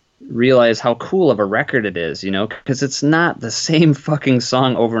realize how cool of a record it is, because it's not the same fucking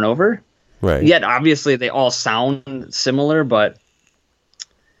song over and over. Right. Yet obviously they all sound similar, but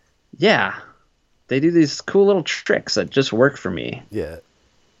yeah, they do these cool little tricks that just work for me. Yeah.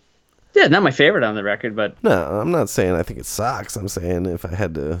 Yeah, not my favorite on the record, but no, I'm not saying I think it sucks. I'm saying if I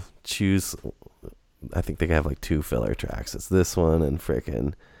had to choose, I think they have like 2 filler tracks. It's this one and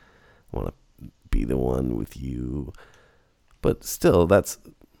frickin' Want to Be the One with You. But still, that's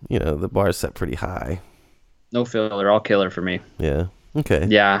the bar's set pretty high. No filler, all killer for me. Yeah. Okay.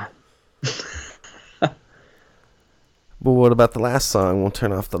 Yeah. But what about the last song? We'll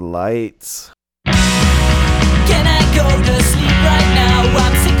Turn Off the Lights. Can I go to sleep right now?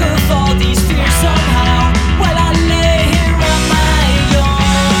 I'm sick of all these fears somehow. While I lay here on my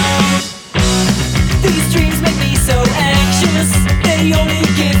own, these dreams make me so anxious. They only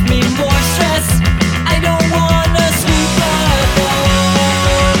give me more stress. I don't wanna sleep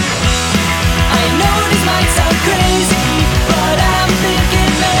alone. I know this might sound crazy, but I'm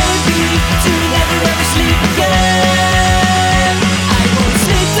thinking maybe to never ever sleep again. I won't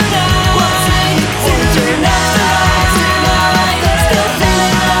sleep tonight. Won't turn off the lights tonight. Still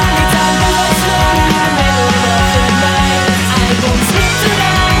feeling lonely, time goes slowly in the middle of the night. I won't sleep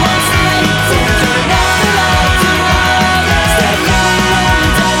tonight. Won't turn off the lights tonight. Still feeling lonely,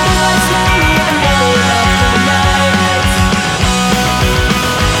 time goes slowly in the middle of the night.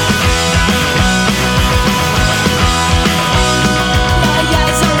 My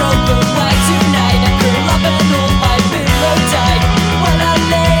eyes are open wide tonight. I curl up and hold my pillow tight while I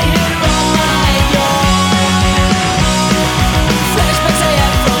lay here on my own. Flashbacks I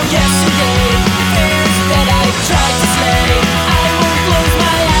have from yesterday, fears that I tried to slay. I won't close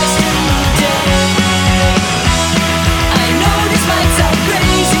my eyes today. I know this might sound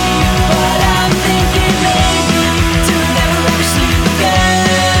crazy, but I'm thinking maybe to never ever sleep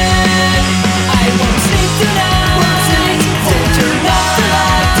again. I won't sleep tonight. Won't turn off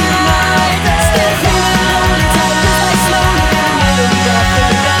the light tonight. Still feeling lonely, time goes slowly in the middle of the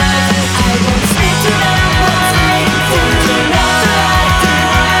night. I won't sleep tonight. Won't turn off the light tonight.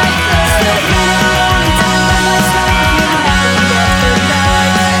 Still feeling lonely, time goes slowly in the middle of the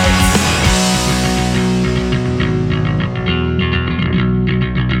night.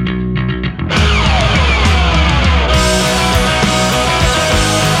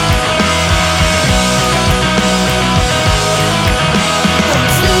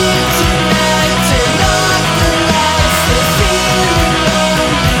 Won't sleep tonight, turn off the lights, still feeling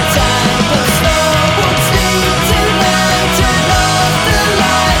lonely, time goes slow. Won't sleep tonight, turn off the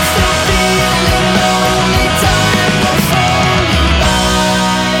lights, still feeling lonely, time goes slowly by.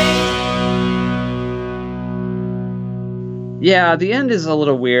 Yeah, the end is a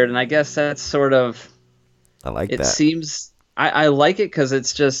little weird, and I guess that's sort of I like it that. seems I like it because it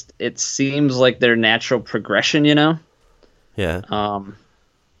seems like their natural progression, Yeah.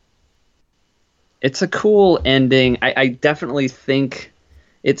 It's a cool ending. I definitely think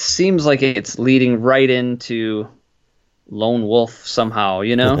it seems like it's leading right into Lone Wolf somehow,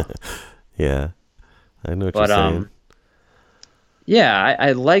 Yeah. I know what you're saying. Yeah,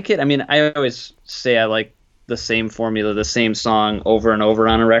 I like it. I mean, I always say I like the same formula, the same song over and over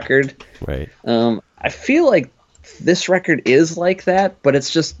on a record. Right. I feel like this record is like that, but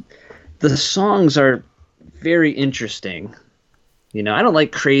it's just the songs are very interesting. I don't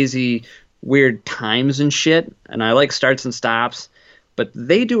like crazy, weird times and shit, and I like starts and stops, but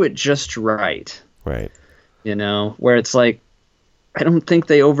they do it just right. Right. Where it's like, I don't think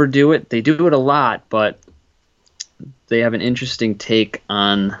they overdo it. They do it a lot, but they have an interesting take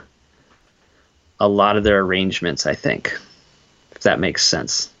on a lot of their arrangements, I think. If that makes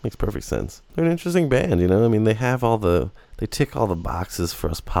sense. Makes perfect sense. They're an interesting band, I mean, they tick all the boxes for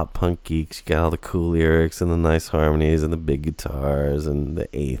us pop punk geeks. You got all the cool lyrics and the nice harmonies and the big guitars and the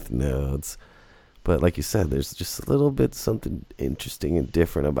eighth notes. But like you said, there's just a little bit something interesting and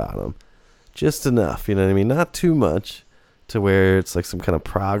different about them. Just enough, you know what I mean? Not too much to where it's like some kind of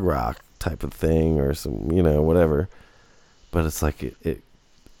prog rock type of thing or some, whatever. But it's like it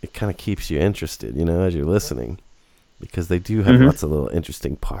kind of keeps you interested, as you're listening, because they do have lots of little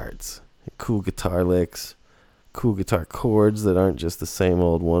interesting parts, cool guitar licks, cool guitar chords that aren't just the same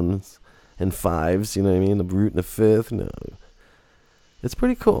old ones and fives, you know what I mean? The root and the fifth. No, it's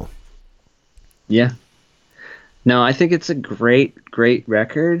pretty cool. Yeah. No, I think it's a great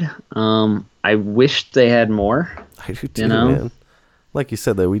record. I wish they had more. I do too, man. Like you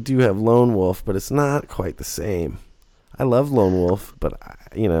said, though, we do have Lone Wolf, but it's not quite the same. I love Lone Wolf, but, I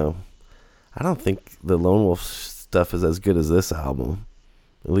don't think the Lone Wolf stuff is as good as this album.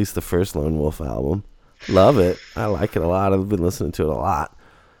 At least the first Lone Wolf album. Love it. I like it a lot. I've been listening to it a lot.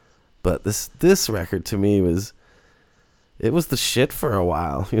 But this record, to me, was the shit for a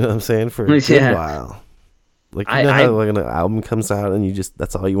while. You know what I'm saying? For a good while. Like, how like an album comes out and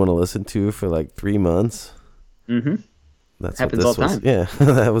that's all you want to listen to for like 3 months? Mm-hmm. That's happens all the time. Yeah.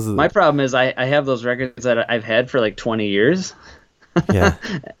 That was my problem is I have those records that I've had for like 20 years. Yeah.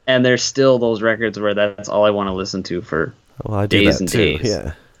 And there's still those records where that's all I want to listen to for days and days.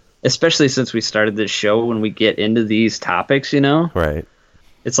 Yeah. Especially since we started this show, when we get into these topics, Right.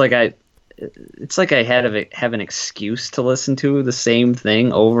 It's like I have an excuse to listen to the same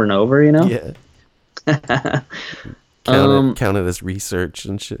thing over and over, Yeah. Count it as research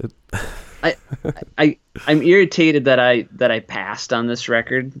and shit. I'm irritated that I passed on this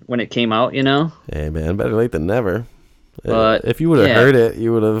record when it came out, Hey man, better late than never. But if you would have heard it,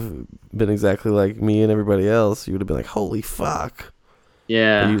 you would have been exactly like me and everybody else. You would have been like, "Holy fuck!"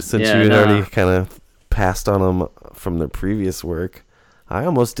 Yeah. Since you had already kind of passed on them from their previous work, I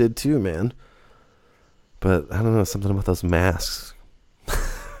almost did too, man. But I don't know, something about those masks.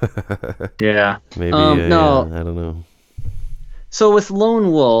 Yeah. Maybe. No. I don't know. So with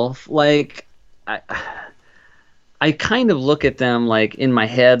Lone Wolf, like, I kind of look at them like in my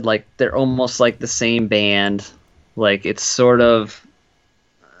head, like they're almost like the same band. Like it's sort of,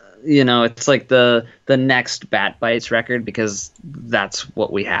 it's like the next Bat Bites record, because that's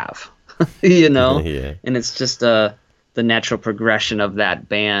what we have, Yeah. And it's just the natural progression of that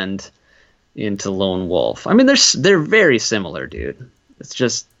band into Lone Wolf. I mean, they're very similar, dude. It's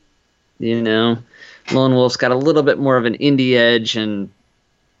just, Lone Wolf's got a little bit more of an indie edge, and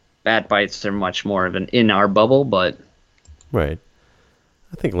Bat Bites are much more of an in our bubble, but... Right.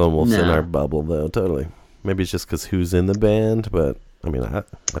 I think Lone Wolf's in our bubble, though, totally. Maybe it's just because who's in the band, but, I mean, I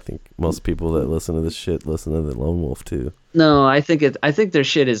think most people that listen to this shit listen to the Lone Wolf, too. No, I think their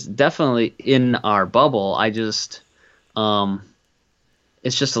shit is definitely in our bubble. I just...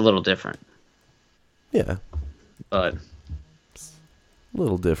 it's just a little different. Yeah. But... a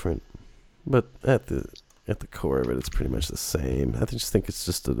little different. But at the core of it, it's pretty much the same. I just think it's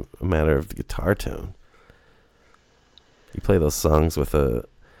just a matter of the guitar tone. You play those songs with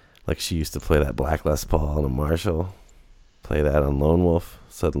like she used to play that Black Les Paul and a Marshall. Play that on Lone Wolf.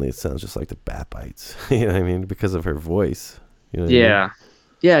 Suddenly it sounds just like the Bat Bites. You know what I mean? Because of her voice. You know what I mean?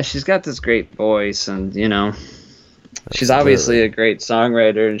 Yeah, she's got this great voice, and, she's obviously a great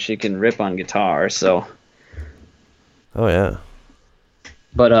songwriter, and she can rip on guitar, so... Oh, yeah.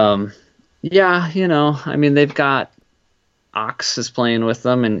 But, I mean, they've got Ox is playing with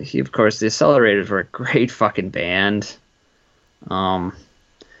them, and he, of course, the Accelerators were a great fucking band.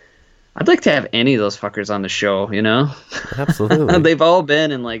 I'd like to have any of those fuckers on the show, Absolutely. They've all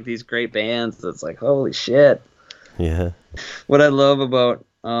been in, like, these great bands that's like, holy shit. Yeah. What I love about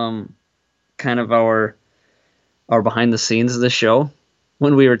kind of our behind the scenes of the show,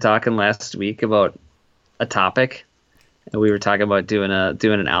 when we were talking last week about a topic, and we were talking about doing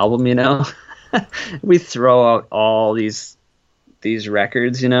an album, we throw out all these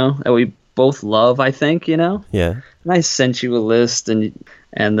records, that we both love, I think, Yeah. And I sent you a list, and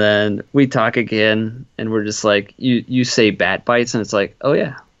then we talk again, and we're just like, you say Bat Bites, and it's like, oh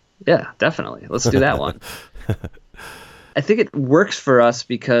yeah, definitely, let's do that one. I think it works for us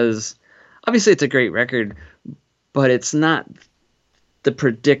because obviously it's a great record, but it's not the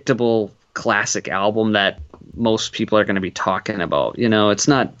predictable classic album that most people are going to be talking about. It's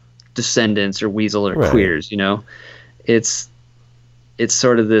not Descendants or Weasel or Queers. It's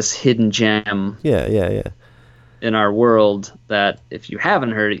sort of this hidden gem. Yeah. In our world that if you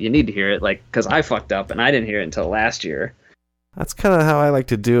haven't heard it, you need to hear it. Like, because I fucked up and I didn't hear it until last year. That's kind of how I like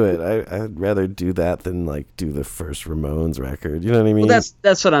to do it. I'd rather do that than like do the first Ramones record. You know what I mean? Well,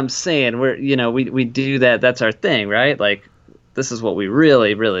 that's what I'm saying. We do that. That's our thing, right? Like, this is what we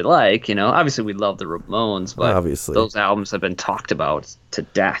really, really like. Obviously we love the Ramones, but obviously those albums have been talked about to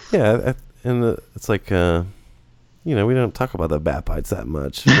death. Yeah, and it's like we don't talk about the Bat Bites that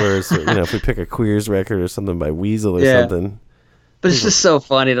much. Whereas, if we pick a Queers record or something by Weasel or something. But it's just so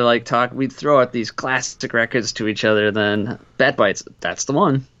funny to like talk. We'd throw out these classic records to each other. Then Bat Bites, that's the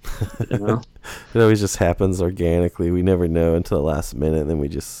one. It always just happens organically. We never know until the last minute. And then we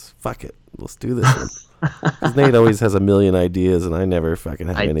just, fuck it. Let's do this one. Because Nate always has a million ideas and I never fucking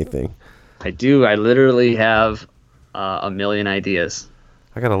have anything. I do. I literally have a million ideas.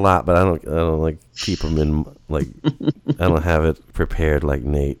 I got a lot, but I don't like keep them in, like, I don't have it prepared like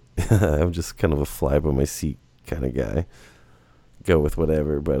Nate. I'm just kind of a fly by my seat kind of guy. Go with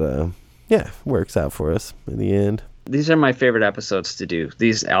whatever, but works out for us in the end. These are my favorite episodes to do,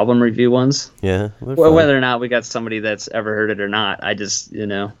 these album review ones. Yeah. Well, whether or not we got somebody that's ever heard it or not, I just, I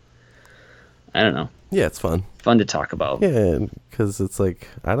don't know. Yeah, it's fun. Fun to talk about. Yeah, because it's like,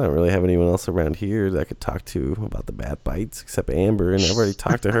 I don't really have anyone else around here that I could talk to about the Bat Bites except Amber, and I've already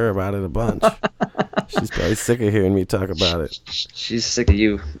talked to her about it a bunch. She's probably sick of hearing me talk about it. She's sick of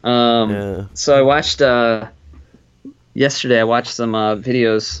you. So I watched... yesterday I watched some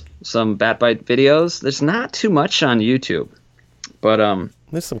videos, some Bat Bite videos. There's not too much on YouTube, but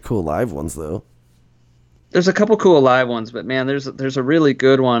there's some cool live ones though. There's a couple cool live ones, but man, there's a really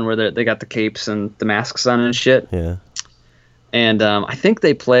good one where they got the capes and the masks on and shit. Yeah. And I think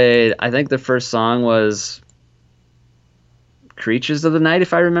they played. I think the first song was "Creatures of the Night,"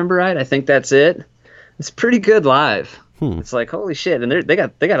 if I remember right. I think that's it. It's pretty good live. It's like holy shit, and they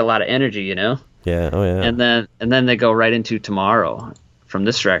got a lot of energy, Yeah. Oh yeah. And then they go right into "Tomorrow" from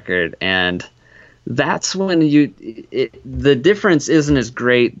this record, and that's when the difference isn't as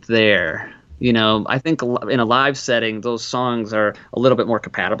great there. I think in a live setting, those songs are a little bit more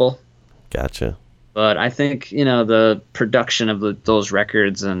compatible. Gotcha. But I think the production of those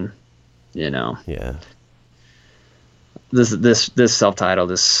records and Yeah. This self-titled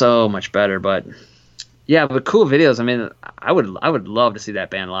is so much better, but. Yeah, but cool videos. I mean, I would love to see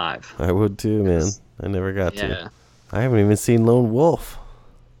that band live. I would too, man. I never got to. I haven't even seen Lone Wolf.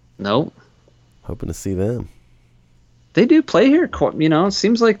 Nope. Hoping to see them. They do play here. It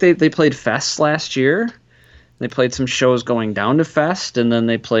seems like they played Fest last year. They played some shows going down to Fest, and then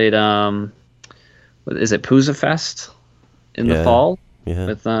they played is it Pooza Fest in the fall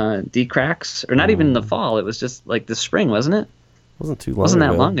with D-Cracks, or not even in the fall. It was just like the spring, wasn't it? Wasn't too long. Wasn't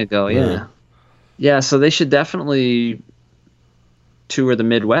that long ago? Yeah. Yeah, so they should definitely tour the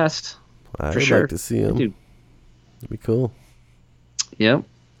Midwest. I'd for sure. like to see them. It'd be cool. Yep.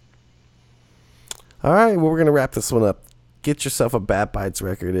 All right, well, we're going to wrap this one up. Get yourself a Bat Bites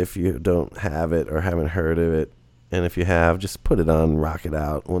record if you don't have it or haven't heard of it. And if you have, just put it on Rock It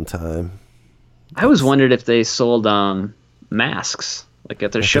Out one time. I always wondered if they sold masks, like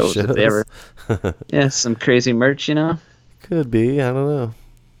at their shows. If they ever... some crazy merch, Could be, I don't know.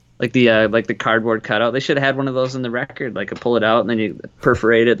 Like the cardboard cutout. They should have had one of those in the record. Like, you pull it out and then you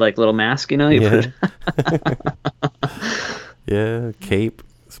perforate it like little mask, You put it... cape.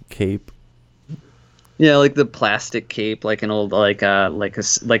 Some cape. Yeah, like the plastic cape, like an old like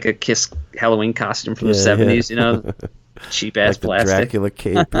a Kiss Halloween costume from the 70s, cheap ass like plastic. Dracula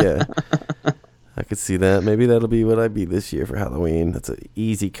cape, yeah. I could see that. Maybe that'll be what I be this year for Halloween. That's an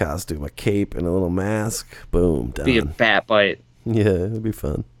easy costume, a cape and a little mask. Boom, done. Be a Bat Bite. Yeah, it'd be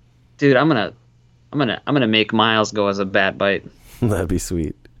fun. Dude, I'm gonna make Miles go as a Bat Bite. That'd be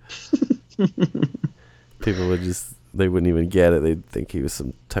sweet. People they wouldn't even get it. They'd think he was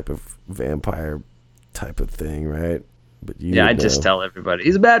some type of vampire type of thing, right? But I'd just tell everybody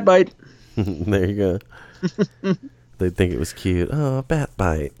he's a Bat Bite. There you go. They'd think it was cute. Oh, Bat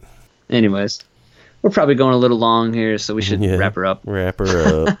Bite. Anyways, we're probably going a little long here, so we should wrap her up. Wrap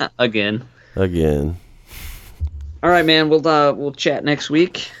her up. Again. All right, man. We'll chat next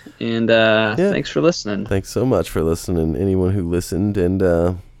week, and thanks for listening. Thanks so much for listening, anyone who listened,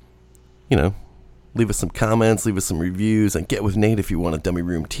 and leave us some comments, leave us some reviews, and get with Nate if you want a Dummy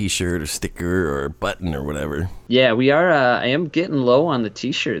Room t-shirt or sticker or button or whatever. Yeah, we are. I am getting low on the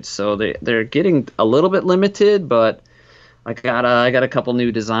t-shirts, so they're getting a little bit limited, but I got a couple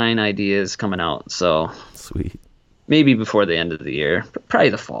new design ideas coming out, so sweet. Maybe before the end of the year, probably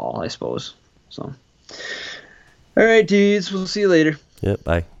the fall, I suppose. So. All right, dudes. We'll see you later. Yep.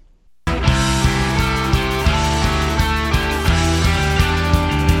 Bye.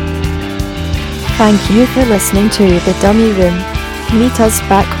 Thank you for listening to The Dummy Room. Meet us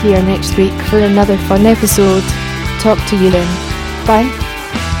back here next week for another fun episode. Talk to you then. Bye.